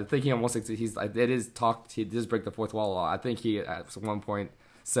 I think he almost, he does break the fourth wall a lot. I think he, at one point,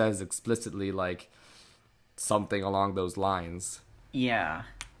 says explicitly, like, something along those lines. Yeah.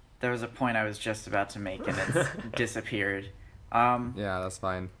 There was a point I was just about to make, and it's disappeared. Yeah, that's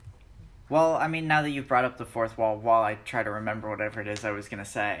fine. Well, I mean, now that you've brought up the fourth wall, while I try to remember whatever it is I was going to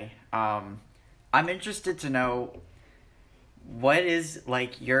say, I'm interested to know, what is,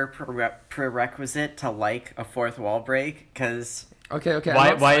 like, your prerequisite to like a fourth wall break? Because okay.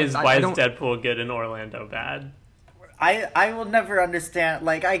 Why is Deadpool good and Orlando bad? I will never understand.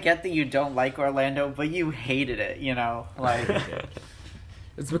 Like, I get that you don't like Orlando, but you hated it. Like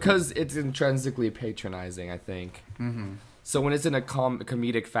it's because it's intrinsically patronizing, I think. So when it's in a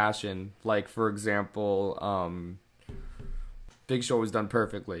comedic fashion, like, for example, Big Short was done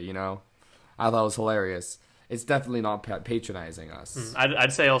perfectly. I thought it was hilarious. It's definitely not patronizing us.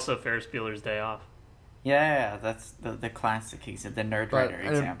 I'd say also Ferris Bueller's Day Off. Yeah, that's the classic case of the Nerd Writer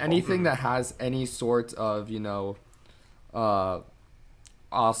example. Anything that has any sort of,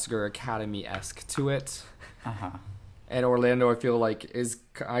 Oscar Academy-esque to it. And Orlando, I feel like,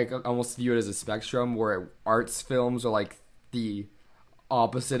 I almost view it as a spectrum where arts films are like the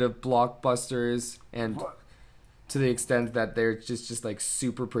opposite of blockbusters, and to the extent that they're just like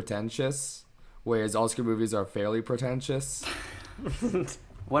super pretentious. whereas Oscar movies are fairly pretentious.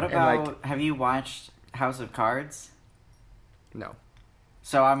 What about, have you watched House of Cards? No.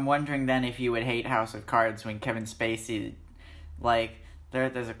 So I'm wondering then if you would hate House of Cards when Kevin Spacey, like,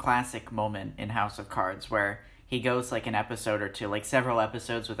 there's a classic moment in House of Cards where he goes like an episode or two, like several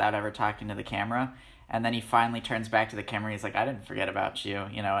episodes without ever talking to the camera, and then he finally turns back to the camera and he's like, I didn't forget about you,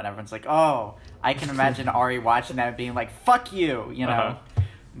 you know, and everyone's like, oh, I can imagine Ari watching that and being like, fuck you, you know,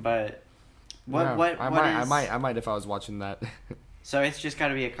 but I might if I was watching that. So it's just got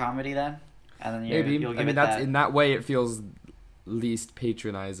to be a comedy then? And then Maybe. you'll give I mean, that... in that way it feels least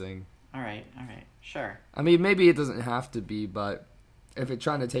patronizing. All right, sure. I mean, maybe it doesn't have to be, but if it's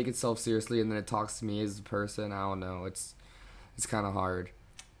trying to take itself seriously and then it talks to me as a person, I don't know. It's kind of hard.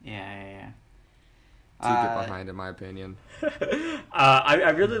 Yeah. To get behind, in my opinion.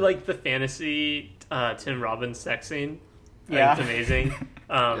 I really like the fantasy Tim Robbins sex scene. Yeah, it's amazing.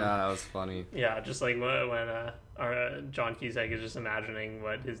 Yeah, that was funny. Yeah, just like when John Cusack is just imagining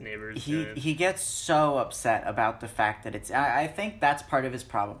what his neighbor's doing. He gets so upset about the fact that it's... I think that's part of his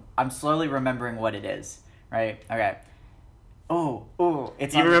problem. I'm slowly remembering what it is, right? Okay. Oh,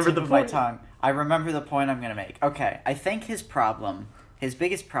 it's on the tip of my tongue. I remember the point I'm going to make. Okay, I think his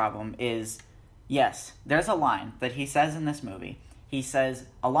biggest problem is, yes, there's a line that he says in this movie. He says,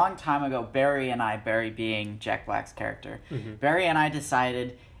 a long time ago, Barry being Jack Black's character, Barry and I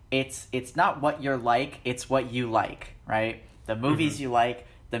decided it's not what you're like, it's what you like, right? The movies you like,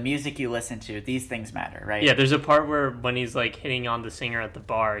 the music you listen to, these things matter, right? Yeah, there's a part where when he's like hitting on the singer at the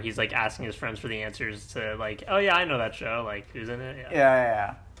bar, he's like asking his friends for the answers to like, oh yeah, I know that show, like who's in it?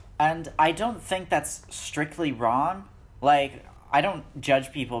 Yeah. And I don't think that's strictly wrong. Like, I don't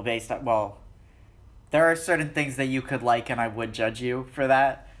judge people based on, well, there are certain things that you could like and I would judge you for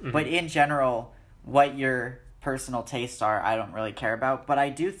that. But in general, what your personal tastes are, I don't really care about. But I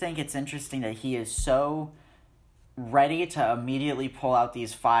do think it's interesting that he is so ready to immediately pull out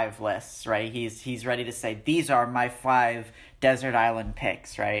these 5 lists, right? He's ready to say, these are my 5 desert island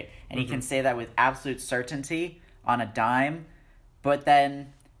picks, right? And he can say that with absolute certainty on a dime, but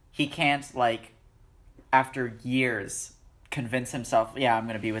then he can't, like, after years, convince himself, yeah, I'm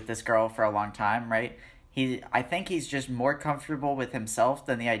going to be with this girl for a long time, right? I think he's just more comfortable with himself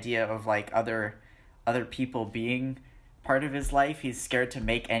than the idea of, like, other people being part of his life. He's scared to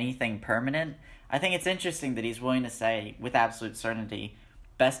make anything permanent. I think it's interesting that he's willing to say, with absolute certainty,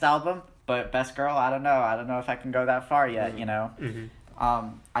 best album, but best girl, I don't know. I don't know if I can go that far yet, you know?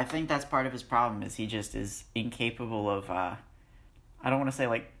 I think that's part of his problem, is he just is incapable of, I don't want to say,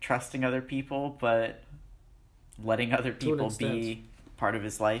 like, trusting other people, but letting other people be part of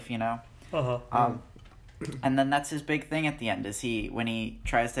his life, you know? And then that's his big thing at the end, is when he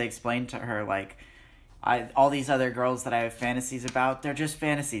tries to explain to her, like, all these other girls that I have fantasies about, they're just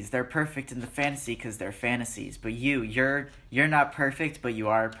fantasies. They're perfect in the fantasy because they're fantasies. But you're not perfect, but you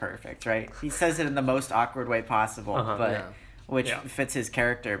are perfect, right? He says it in the most awkward way possible, which fits his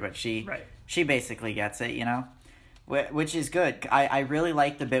character. But she basically gets it, you know? Which is good. I really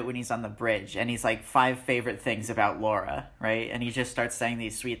like the bit when he's on the bridge and he's like, 5 favorite things about Laura, right? And he just starts saying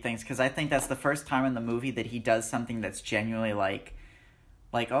these sweet things, because I think that's the first time in the movie that he does something that's genuinely like,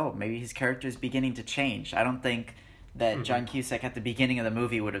 oh, maybe his character is beginning to change. I don't think that John Cusack at the beginning of the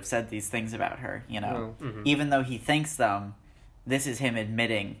movie would have said these things about her, you know? Even though he thinks them, this is him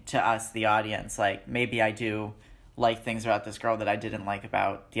admitting to us, the audience, like, maybe I do like things about this girl that I didn't like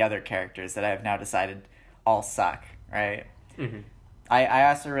about the other characters that I have now decided all suck, right? I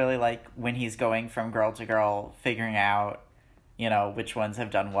also really like when he's going from girl to girl, figuring out, you know, which ones have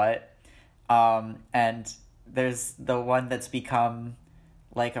done what. And there's the one that's become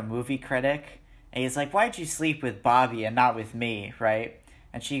like a movie critic, and he's like, why'd you sleep with Bobby and not with me, right?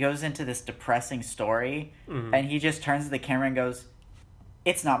 And she goes into this depressing story, and he just turns to the camera and goes,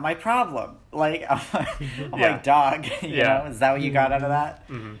 it's not my problem. Like, I'm like, dog, you know, is that what you got out of that?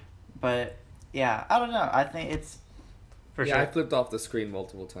 But yeah, I don't know, I think it's for sure. I flipped off the screen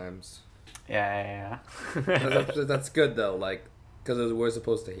multiple times. Yeah. That's good though, like, because we're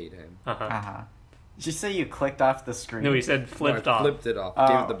supposed to hate him. Did you say you clicked off the screen? No, he said flipped off. Flipped it off.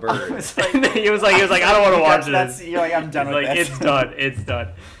 Gave it the bird. He was like, I don't want to watch this. You're like, I'm done with this. It's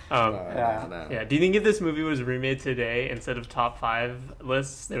done. No. Yeah. Do you think if this movie was remade today, instead of top 5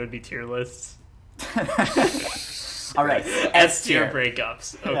 lists, there would be tier lists? All right. S tier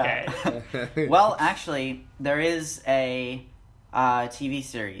breakups. Okay. Yeah. Well, actually, there is a TV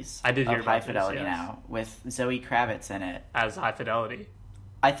series of High Fidelity now with Zoe Kravitz in it. As High Fidelity.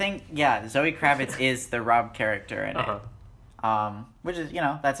 I think, Zoe Kravitz is the Rob character in it. Which is, you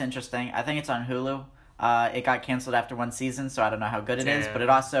know, that's interesting. I think it's on Hulu. It got canceled after one season, so I don't know how good it is. Damn. But it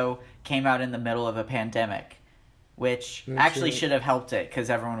also came out in the middle of a pandemic, which actually should have helped it because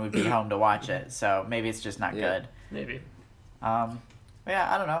everyone would be home to watch it. So maybe it's just not good. Maybe.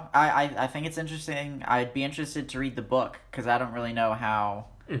 Yeah, I don't know. I think it's interesting. I'd be interested to read the book because I don't really know how.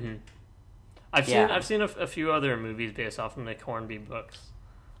 Mm-hmm. I've seen a few other movies based off of Nick Hornby books.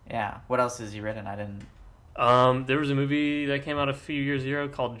 Yeah. What else has he written? I didn't. There was a movie that came out a few years ago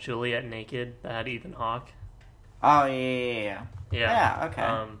called Juliet Naked that had Ethan Hawke. Oh yeah. Yeah.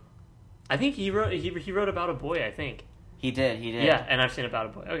 Okay. I think he wrote about a boy. I think he did. Yeah, and I've seen About a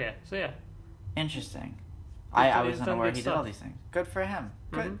Boy. Okay, so yeah. Interesting. I was done unaware good he stuff. did all these things. Good for him.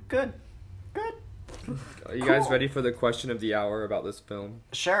 Mhm. Good. Are you guys ready for the question of the hour about this film?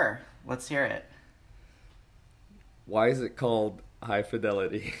 Sure. Let's hear it. Why is it called High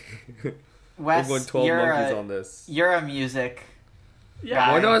Fidelity? Wes, We've won 12 monkeys on this. You're a music Yeah. guy.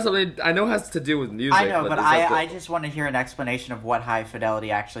 Well, I know it has to do with music. I know, but is that I just want to hear an explanation of what high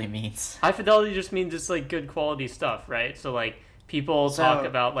fidelity actually means. High fidelity just means it's like good quality stuff, right? So like people talk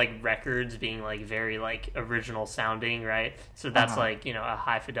about like records being like very like original sounding, right? So that's like, you know, a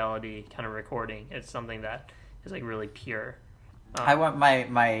high fidelity kind of recording. It's something that is like really pure. I want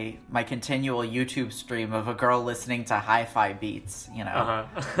my continual YouTube stream of a girl listening to hi-fi beats, you know.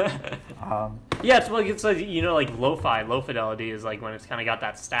 Yeah, it's like you know, like lo-fi, low fidelity is like when it's kind of got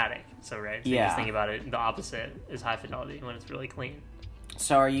that static. So right, so you just think about it. The opposite is high fidelity when it's really clean.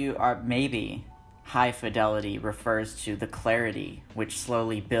 So are maybe high fidelity refers to the clarity which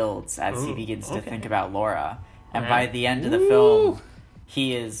slowly builds as he begins to think about Laura, and by the end of the film,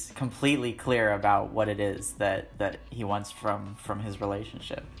 he is completely clear about what it is that he wants from his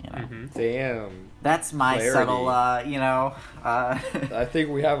relationship. You know, Damn. that's my clarity. subtle. You know, I think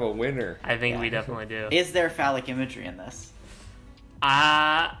we have a winner. I think we definitely do. Is there phallic imagery in this?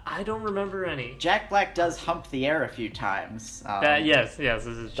 I don't remember any. Jack Black does hump the air a few times. Yes, this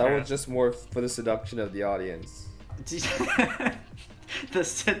is true. That was just more for the seduction of the audience. The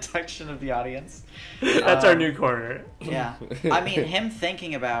seduction of the audience. That's our new corner. Yeah. I mean, him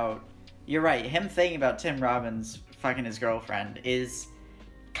thinking about... You're right. Him thinking about Tim Robbins fucking his girlfriend is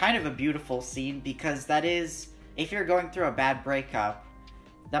kind of a beautiful scene because that is... If you're going through a bad breakup,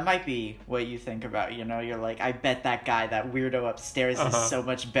 that might be what you think about, you know? You're like, I bet that guy, that weirdo upstairs is so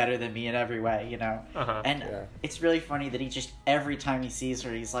much better than me in every way, you know? And it's really funny that he just... Every time he sees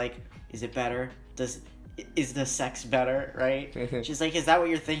her, he's like, is it better? Is the sex better, right? She's like, is that what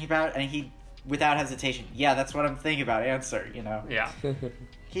you're thinking about? And he, without hesitation, yeah, that's what I'm thinking about, answer, you know? Yeah.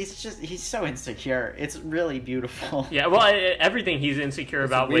 He's so insecure. It's really beautiful. Yeah, well, everything he's insecure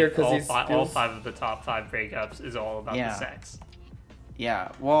about weird with all five of the top 5 breakups is all about the sex.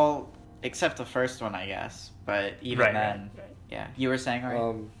 Yeah, well, except the first one, I guess. But even then, yeah. You were saying,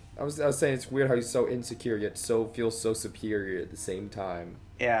 right? I was saying it's weird how he's so insecure yet feels so superior at the same time.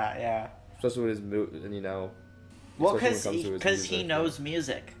 Yeah. Especially with his mood, and you know. Well, because he knows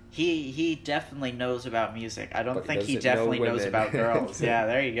music. He definitely knows about music. I don't think he definitely knows about girls. Yeah,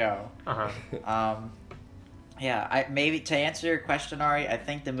 there you go. Yeah, maybe to answer your question, Ari, I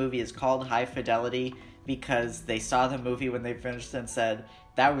think the movie is called High Fidelity because they saw the movie when they finished and said,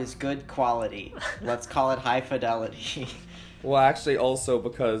 that was good quality. Let's call it High Fidelity. Well, actually, also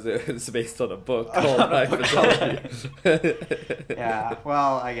because it's based on a book called High Fidelity. Yeah,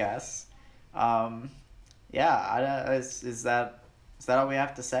 well, I guess. Yeah, is that all we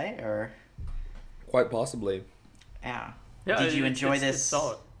have to say, or? Quite possibly. Yeah. Yeah. Did you enjoy this? It's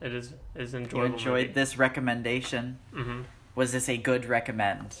solid. It is enjoyable. You enjoyed movie. this recommendation? Mm-hmm. Was this a good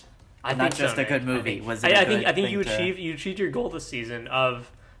recommend? I Not think just so, a good man. movie. Was it? I think you achieved your goal this season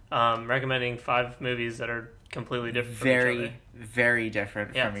of recommending 5 movies that are completely different from each other. Very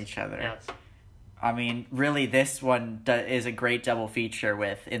different from each other. Yes. I mean, really, this one is a great double feature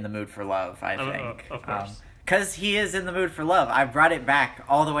with In the Mood for Love, I think. Of course. Because he is in the mood for love. I brought it back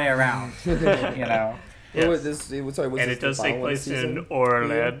all the way around, you know. Yes. And it does take place in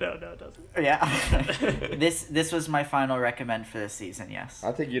Orlando. No, it doesn't. Yeah. This was my final recommend for this season, yes.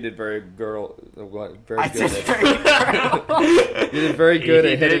 I think you did very good. You did very good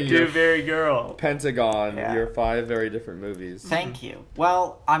at hitting your very girl. Pentagon, your 5 very different movies. Thank you.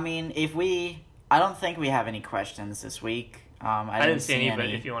 Well, I mean, I don't think we have any questions this week. I didn't see any, but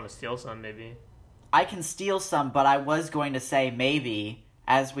if you want to steal some, maybe. I can steal some, but I was going to say maybe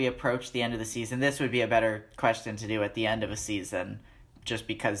as we approach the end of the season, this would be a better question to do at the end of a season, just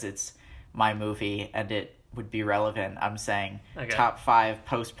because it's my movie and it would be relevant. I'm saying top 5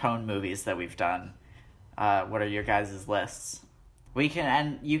 postponed movies that we've done. What are your guys' lists? We can,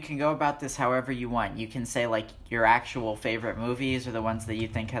 and you can go about this however you want. You can say, like, your actual favorite movies or the ones that you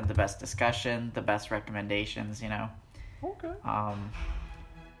think had the best discussion, the best recommendations, you know? Okay. All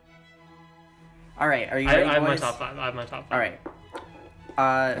right, are you ready, I have my boys? top 5. I have my top 5. All right.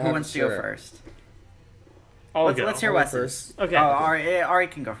 Who wants to go first? Let's hear Wes's. first. Okay. Oh, Ari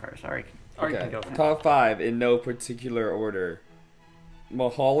can go first. Ari can go first. Top 5 in no particular order.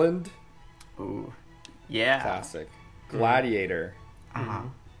 Mulholland. Ooh. Yeah. Classic. Gladiator.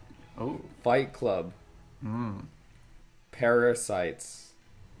 Uh-huh. Ooh. Fight Club. Parasites.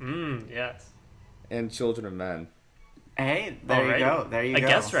 Yes. And Children of Men. Hey, there you go. There you go. A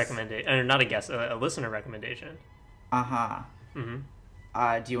guest recommendation, or not a guest, a listener recommendation. Uh-huh.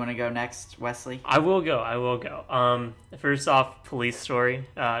 Do you want to go next, Wesley? I will go. First off, Police Story.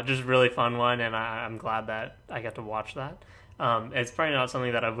 Just a really fun one, and I'm glad that I got to watch that. It's probably not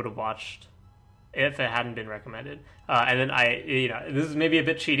something that I would have watched if it hadn't been recommended. And then this is maybe a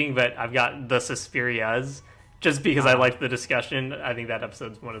bit cheating, but I've got The Suspirias, just because I liked the discussion. I think that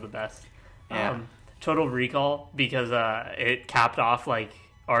episode's one of the best. Yeah. Total Recall, because it capped off, like,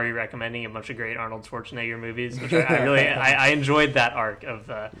 Ari recommending a bunch of great Arnold Schwarzenegger movies, which I enjoyed that arc of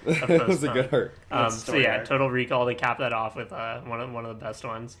those. It was a good arc. So yeah, Total Recall to cap that off with one of the best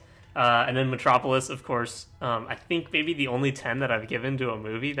ones. And then Metropolis, of course. I think maybe the only 10 that I've given to a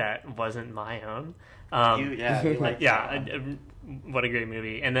movie that wasn't my own. You like that one. What a great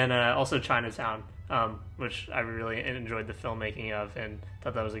movie. And then also Chinatown, which I really enjoyed the filmmaking of and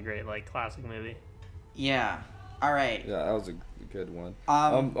thought that was a great, like, classic movie. Yeah. All right. Yeah, that was a good one.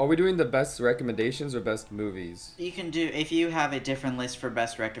 Are we doing the best recommendations or best movies? You can do, if you have a different list for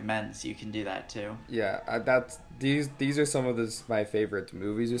best recommends, you can do that too. Yeah, these are some of my favorite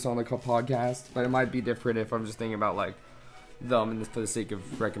movies we saw on the podcast, but it might be different if I'm just thinking about, like, them for the sake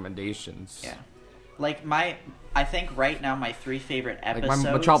of recommendations. Yeah. Like, I think right now my 3 favorite episodes... Like,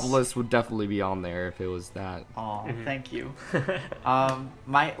 my Metropolis would definitely be on there if it was that. Aw, thank you.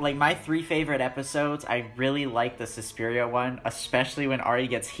 My 3 favorite episodes, I really like the Suspiria one, especially when Ari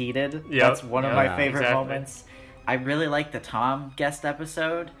gets heated. Yep. That's one of my favorite exactly. moments. I really like the Tom guest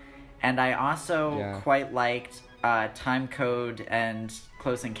episode, and I also quite liked Time Code and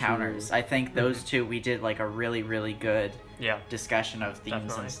Close Encounters. I think those two we did, like, a really, really good discussion of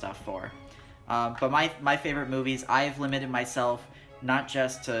themes and stuff for. But my favorite movies, I've limited myself not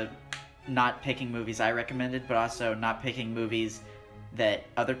just to not picking movies I recommended, but also not picking movies that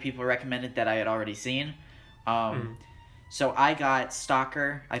other people recommended that I had already seen. So I got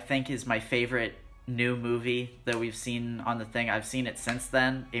Stalker, I think is my favorite new movie that we've seen on the thing. I've seen it since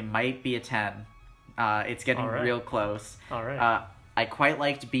then. It might be a 10. It's getting real close. All right. I quite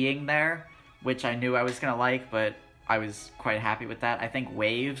liked Being There, which I knew I was going to like, but I was quite happy with that. I think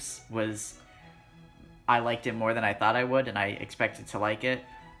Waves I liked it more than I thought I would, and I expected to like it.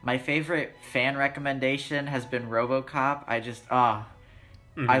 My favorite fan recommendation has been RoboCop.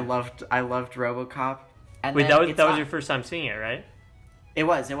 I loved RoboCop. And wait, that was your first time seeing it, right? It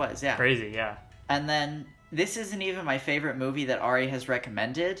was, yeah. Crazy, yeah. And then this isn't even my favorite movie that Ari has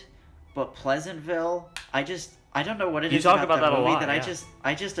recommended, but Pleasantville. I don't know what it is about that movie that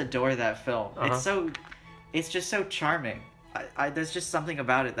I just adore that film. It's just so charming. There's just something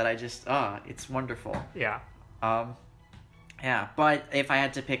about it that it's wonderful. Yeah. Yeah, but if I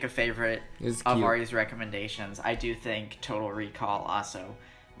had to pick a favorite of Ari's recommendations, I do think Total Recall also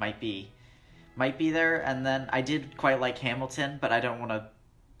might be there. And then I did quite like Hamilton, but I don't want to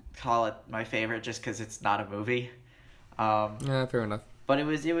call it my favorite just because it's not a movie. Yeah, fair enough. But it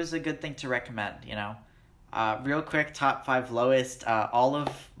was a good thing to recommend, you know. Real quick, top 5 lowest. All of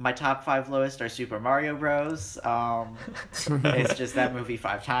my top 5 lowest are Super Mario Bros. It's just that movie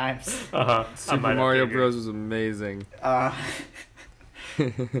 5 times. Super Mario Bros. Was amazing.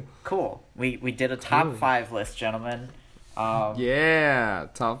 Cool. We did a top 5 list, gentlemen. Yeah,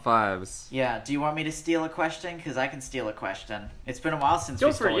 top 5s. Yeah, do you want me to steal a question? Because I can steal a question. It's been a while since we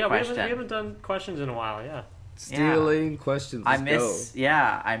stole a question. We haven't done questions in a while, yeah. Stealing questions,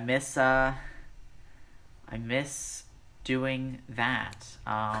 I miss doing that.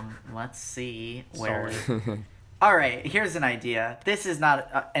 Let's see where... All right, here's an idea. This is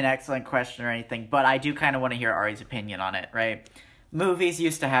not an excellent question or anything, but I do kind of want to hear Ari's opinion on it, right? Movies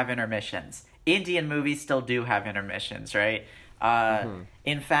used to have intermissions. Indian movies still do have intermissions, right?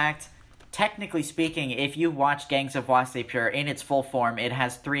 In fact, technically speaking, if you watch Gangs of Wasseypur in its full form, it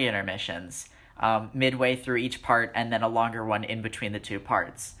has 3 intermissions. Midway through each part, and then a longer one in between the 2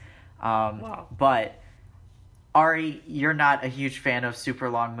 parts. Wow. But... Ari, you're not a huge fan of super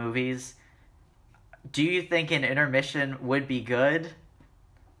long movies. Do you think an intermission would be good?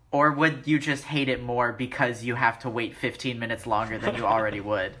 Or would you just hate it more because you have to wait 15 minutes longer than you already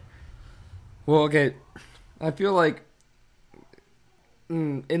would? Well, okay, I feel like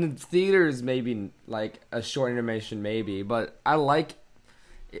in theaters maybe like a short intermission maybe, but I like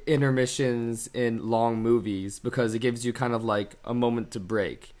intermissions in long movies because it gives you kind of like a moment to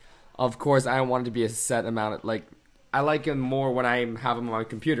break. Of course, I don't want it to be a set amount of, like, I like it more when I have them on my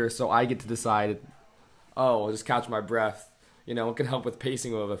computer, so I get to decide, oh, I'll just catch my breath. You know, it can help with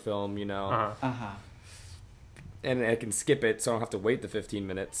pacing of a film, you know. And I can skip it, so I don't have to wait the 15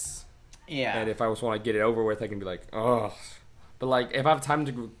 minutes. Yeah. And if I just want to get it over with, I can be like, oh. But, like, if I have time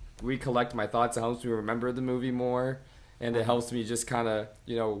to recollect my thoughts, it helps me remember the movie more. And it helps me just kind of,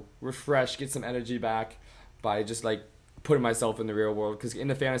 you know, refresh, get some energy back by just, like, putting myself in the real world. Because in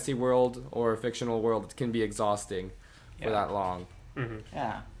the fantasy world or a fictional world, it can be exhausting for that long.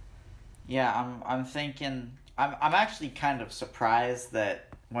 Yeah. Yeah, I'm thinking... I'm actually kind of surprised that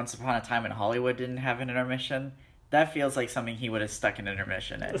Once Upon a Time in Hollywood didn't have an intermission. That feels like something he would have stuck an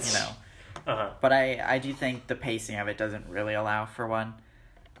intermission in, you know. But I do think the pacing of it doesn't really allow for one.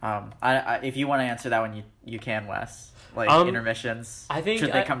 If you want to answer that one, you can, Wes. Like, intermissions, I think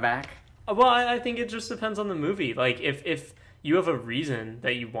should they come back? Well, I think it just depends on the movie. Like, if you have a reason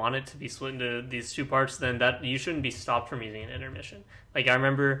that you want it to be split into these two parts, then that you shouldn't be stopped from using an intermission. Like, I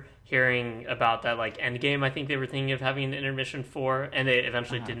remember hearing about that, like, Endgame, I think they were thinking of having an intermission for, and they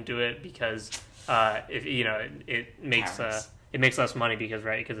eventually didn't do it because, if you know, it makes less money because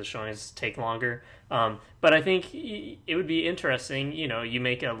the showings take longer. But I think it would be interesting, you know, you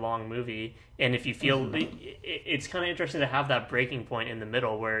make a long movie, and if you feel it's kind of interesting to have that breaking point in the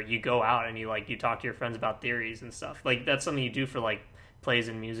middle where you go out and you talk to your friends about theories and stuff. Like, that's something you do for, like, plays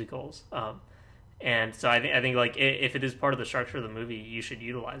and musicals. And so I think like if it is part of the structure of the movie, you should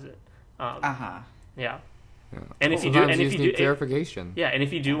utilize it. Yeah. And if you do clarification. And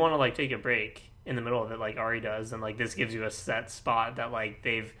if you do want to, like, take a break in the middle of it, like Ari does, then, like, this gives you a set spot that, like,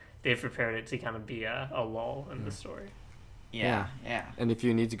 they've prepared it to kind of be a lull in the story. Yeah. And if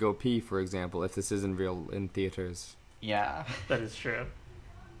you need to go pee, for example, if this isn't real in theaters. Yeah. That is true.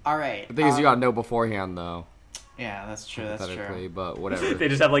 All right. The thing is, you gotta know beforehand, though. Yeah, that's true. That's true. But whatever. They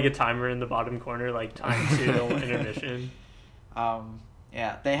just have, like, a timer in the bottom corner, like, time to intermission.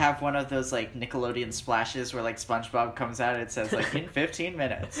 Yeah, they have one of those, like, Nickelodeon splashes where, like, SpongeBob comes out and it says, like, in 15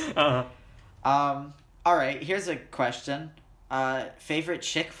 minutes. All right, here's a question. Favorite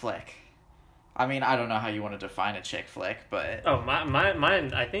chick flick? I mean, I don't know how you want to define a chick flick, but... Oh,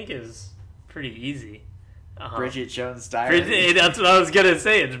 mine, I think, is pretty easy. Bridget Jones' Diary. That's what I was going to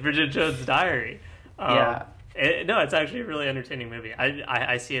say. It's Bridget Jones' Diary. Yeah. It's actually a really entertaining movie.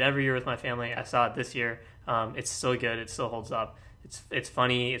 I see it every year with my family. I saw it this year. It's still good. It still holds up. It's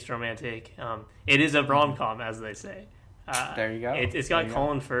funny. It's romantic. It is a rom-com, as they say. There you go. It's got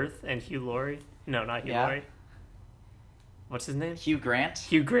Colin Firth and Hugh Laurie. No, not Hugh Laurie. What's his name? Hugh Grant.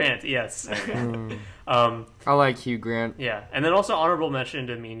 Hugh Grant, yes. I like Hugh Grant. Yeah, and then also honorable mention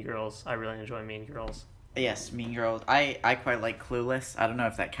to Mean Girls. I really enjoy Mean Girls. Yes, Mean Girls. I quite like Clueless. I don't know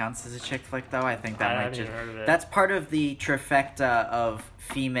if that counts as a chick flick, though. I think that might just... heard of it. That's part of the trifecta of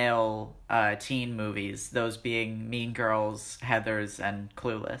female teen movies, those being Mean Girls, Heathers, and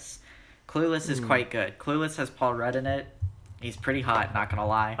Clueless. Clueless is quite good. Clueless has Paul Rudd in it. He's pretty hot, not gonna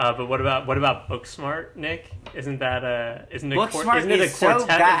lie. But what about Booksmart, Nick? Isn't it a quartet so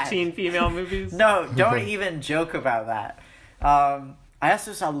of teen female movies? No, don't even joke about that. I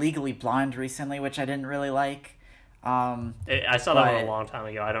also saw Legally Blonde recently, which I didn't really like. I saw that one a long time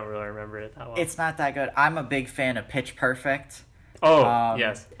ago. I don't really remember it that well. It's not that good. I'm a big fan of Pitch Perfect. Oh,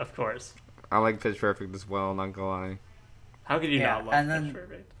 yes, of course. I like Pitch Perfect as well, not gonna lie. How could you not love Pitch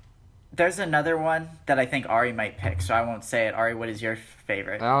Perfect? There's another one that I think Ari might pick, so I won't say it. Ari, what is your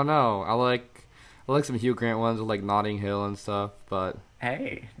favorite? I don't know. I like some Hugh Grant ones with, like, Notting Hill and stuff, but...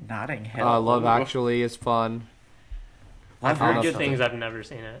 Hey, Notting Hill. Love Actually is fun. I've heard good things. I've never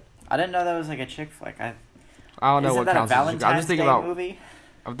seen it. I didn't know that was like a chick flick. I don't know what counts as a chick. I'm just thinking about movie.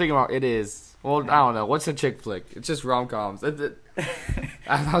 I'm thinking about it is. Well, I don't know. What's a chick flick? It's just rom-coms. I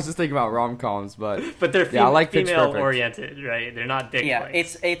was just thinking about rom-coms, but they're I like female oriented, right? They're not dick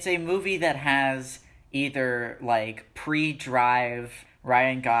flicks. It's a movie that has either like pre-Drive,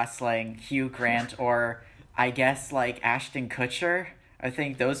 Ryan Gosling, Hugh Grant, or I guess like Ashton Kutcher. I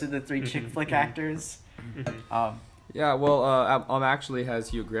think those are the three chick flick actors. Yeah, well, actually has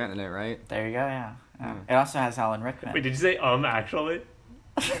Hugh Grant in it, right? There you go. Yeah. It also has Alan Rickman. Wait, did you say actually?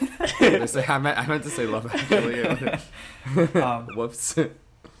 I meant to say Love Actually. Whoops.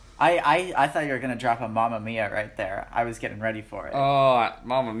 I thought you were gonna drop a Mamma Mia right there. I was getting ready for it. Oh,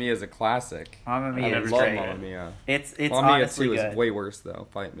 Mamma Mia is a classic. Mamma Mia I is love great. Mamma Mia. It's Mamma Mia honestly 2 good. is way worse though.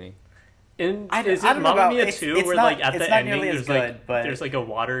 Fight me. And I is don't it know Mamma about- Mia it's- 2 it's where not- like at it's the not ending nearly as there's good, like but- there's like a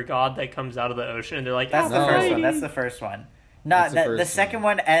water god that comes out of the ocean and they're like, That's "Oh, the first one. fighting." That's the first one. No, That's the the first second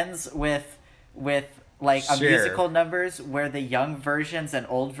one ends with like a Cher. musical numbers where the young versions and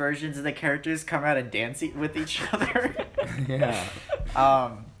old versions of the characters come out and dance with each other. Yeah.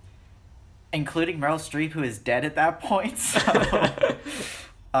 Including Meryl Streep, who is dead at that point. So.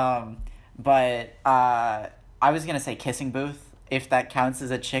 But I was gonna say Kissing Booth, if that counts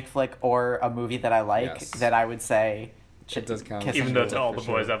as a chick flick or a movie that I like. Yes. Then I would say It does count. Kissing Even though Booth. To All For the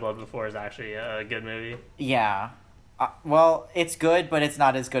Boys sure. I've Loved Before is actually a good movie. Yeah. Well, it's good, but it's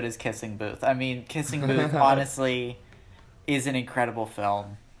not as good as Kissing Booth. I mean, Kissing Booth, honestly, is an incredible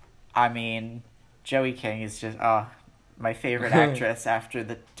film. I mean, Joey King is just, my favorite actress after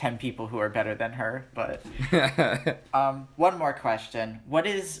the 10 people who are better than her. But, one more question.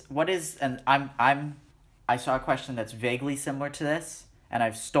 And I saw a question that's vaguely similar to this, and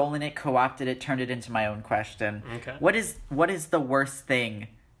I've stolen it, co-opted it, turned it into my own question. Okay. What is the worst thing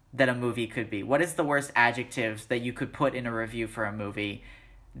that a movie could be? What is the worst adjectives that you could put in a review for a movie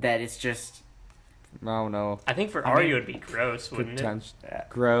that is just... I don't know. I think for I Ari mean, it would be gross, wouldn't it?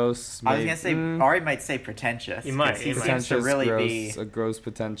 Gross. I was going to say, Ari might say pretentious. He might, 'cause he He might. seems to Pretentious, really gross, be... a gross,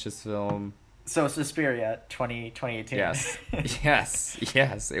 pretentious film. So, Suspiria, 2018. Yes.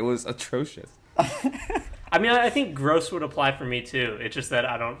 Yes. It was atrocious. I mean, I think gross would apply for me too. It's just that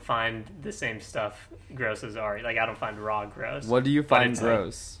I don't find the same stuff gross as Ari. Like, I don't find Raw gross. What do you But find it's like-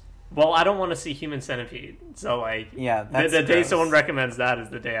 gross? well, I don't want to see Human Centipede. So, like, Yeah, the that's day gross. someone recommends that is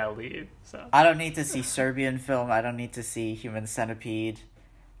the day I leave. So I don't need to see Serbian film. I don't need to see Human Centipede.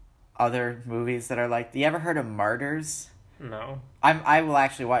 Other movies that are like... You ever heard of Martyrs? no. I will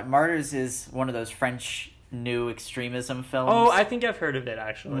actually watch... Martyrs is one of those French new extremism films. Oh, I think I've heard of it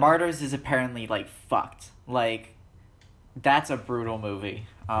actually. Martyrs is apparently, like, fucked. Like, that's a brutal movie.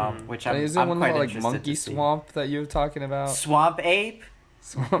 Which I'm, Is it I'm one quite of like interested Monkey to see. Swamp that you were talking about? Swamp Ape?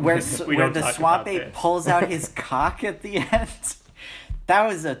 Swamp Where, Ape. We where don't the talk Swamp about Ape this. pulls out his cock at the end. That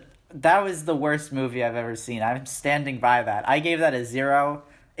was the worst movie I've ever seen. I'm standing by that. I gave that a 0.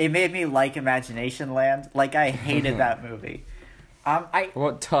 It made me like Imagination Land. Like, I hated that movie. What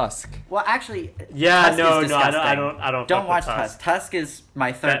about Tusk? Well, actually, Yeah, Tusk is no, I disgusting. don't. Don't fuck watch with Tusk. Tusk is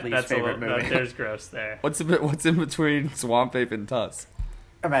my third least That's a favorite little, movie. there's gross there. What's in between Swamp Ape and Tusk?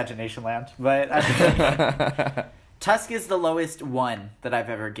 Imagination Land, but Tusk is the lowest one that I've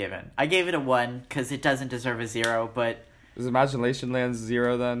ever given. I gave it a 1 because it doesn't deserve a 0, but Is Imagination Land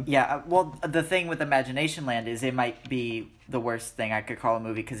 0 then? yeah, well, the thing with Imagination Land is it might be the worst thing I could call a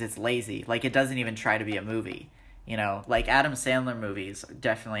movie because it's lazy. Like, it doesn't even try to be a movie. You know, like Adam Sandler movies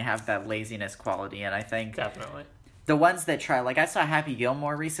definitely have that laziness quality, and I think Definitely. the ones that try, like I saw Happy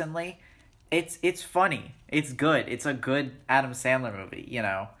Gilmore recently. It's funny. It's good. It's a good Adam Sandler movie, you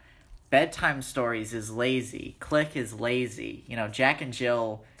know. Bedtime Stories is lazy. Click is lazy. You know, Jack and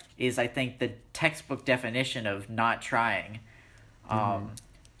Jill is, I think, the textbook definition of not trying.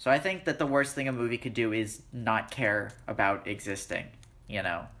 So I think that the worst thing a movie could do is not care about existing, you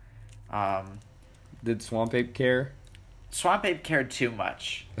know. Did Swamp Ape care? Swamp Ape cared too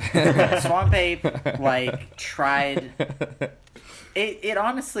much. Swamp Ape, like, tried... It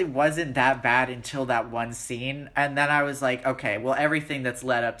honestly wasn't that bad until that one scene, and then I was like, okay, well, everything that's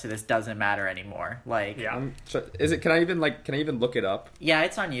led up to this doesn't matter anymore. Like, Yeah. Is it? Can I even look it up? yeah,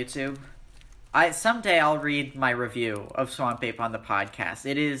 it's on YouTube. Someday I'll read my review of Swamp Ape on the podcast.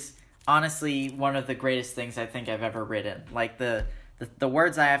 It is honestly one of the greatest things I think I've ever written. Like, the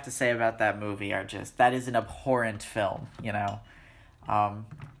words I have to say about that movie are just, that is an abhorrent film, you know. But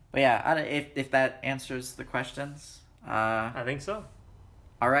yeah, if that answers the questions. I think so.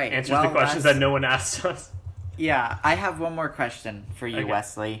 All right. Answers well, the questions that no one asked us. Yeah, I have one more question for you, Okay.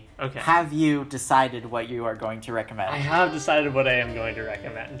 Wesley. Okay. Have you decided what you are going to recommend? I have decided what I am going to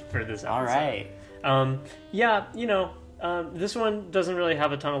recommend for this episode. All right. Yeah, you know, this one doesn't really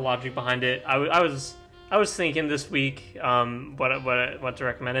have a ton of logic behind it. I was thinking this week what to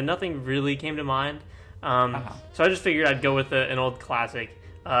recommend, and nothing really came to mind. So I just figured I'd go with an old classic.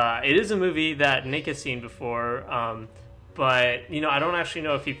 It is a movie that Nick has seen before, but you know, I don't actually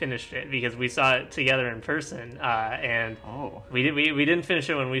know if he finished it because we saw it together in person, and we didn't finish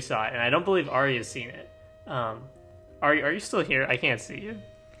it when we saw it, and I don't believe Ari has seen it. Ari, are you still here? I can't see you.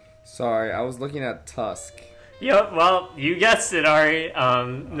 Sorry, I was looking at Tusk. Yep. Well, you guessed it, Ari.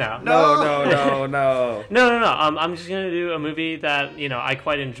 No. No. I'm just gonna do a movie that I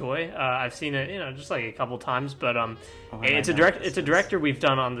quite enjoy. I've seen it, just like a couple times, but it's a director we've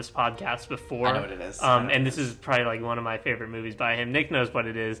done on this podcast before. I know what it is. And this is probably like one of my favorite movies by him. Nick knows what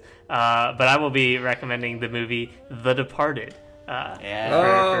it is. But I will be recommending the movie The Departed.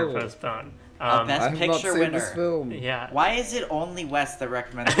 For Postpone. Best Picture winner. This film. Yeah. Why is it only Wes that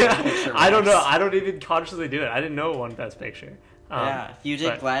recommends Best Picture? I don't know. I don't even consciously do it. I didn't know it won Best Picture. You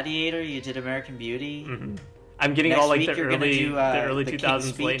did Gladiator. You did American Beauty. Mm-hmm. I'm getting Next all like week the you're gonna early, do, the early the 2000s,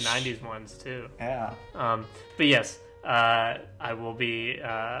 King's late Speech. 90s ones too. Yeah. But yes, I will be.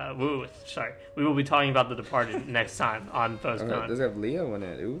 We will be talking about The Departed next time on Postpone. It does have Leo in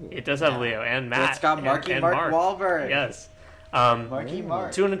it. Ooh. It does have Leo and Matt. It's got Marky and Mark Wahlberg. Yes. Marky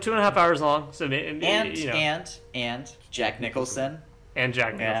Mark. 2.5 hours long. So and Jack Nicholson. And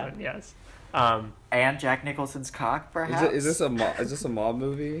Jack Nicholson. Yes. And Jack Nicholson's cock, perhaps. Is this a mob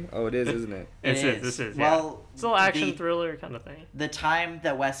movie? Oh, it is, isn't it? This is. Well, it's a little action thriller kind of thing. The time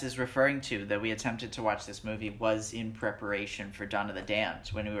that Wes is referring to that we attempted to watch this movie was in preparation for Dawn of the Damned,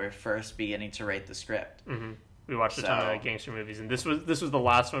 when we were first beginning to write the script. Mm-hmm. We watched a ton of gangster movies, and this was the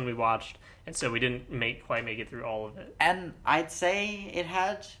last one we watched, and so we didn't quite make it through all of it. And I'd say it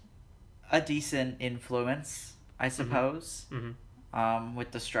had a decent influence, I suppose,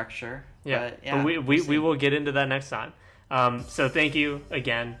 with the structure. Yeah, but we will get into that next time. So thank you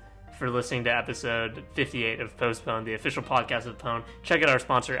again for listening to episode 58 of Postpone, the official podcast of Pone. Check out our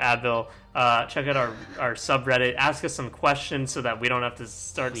sponsor, Advil. Check out our subreddit. Ask us some questions so that we don't have to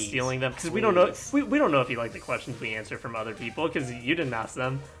start stealing them, because we don't know if you like the questions we answer from other people, because you didn't ask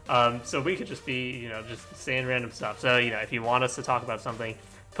them. So we could just be just saying random stuff. So if you want us to talk about something,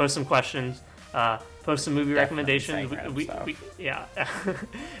 post some questions. Post some movie recommendations.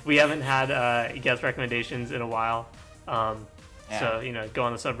 We haven't had guest recommendations in a while. So go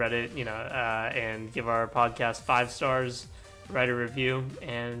on the subreddit, and give our podcast 5 stars, write a review,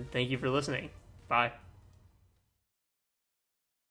 and thank you for listening. Bye.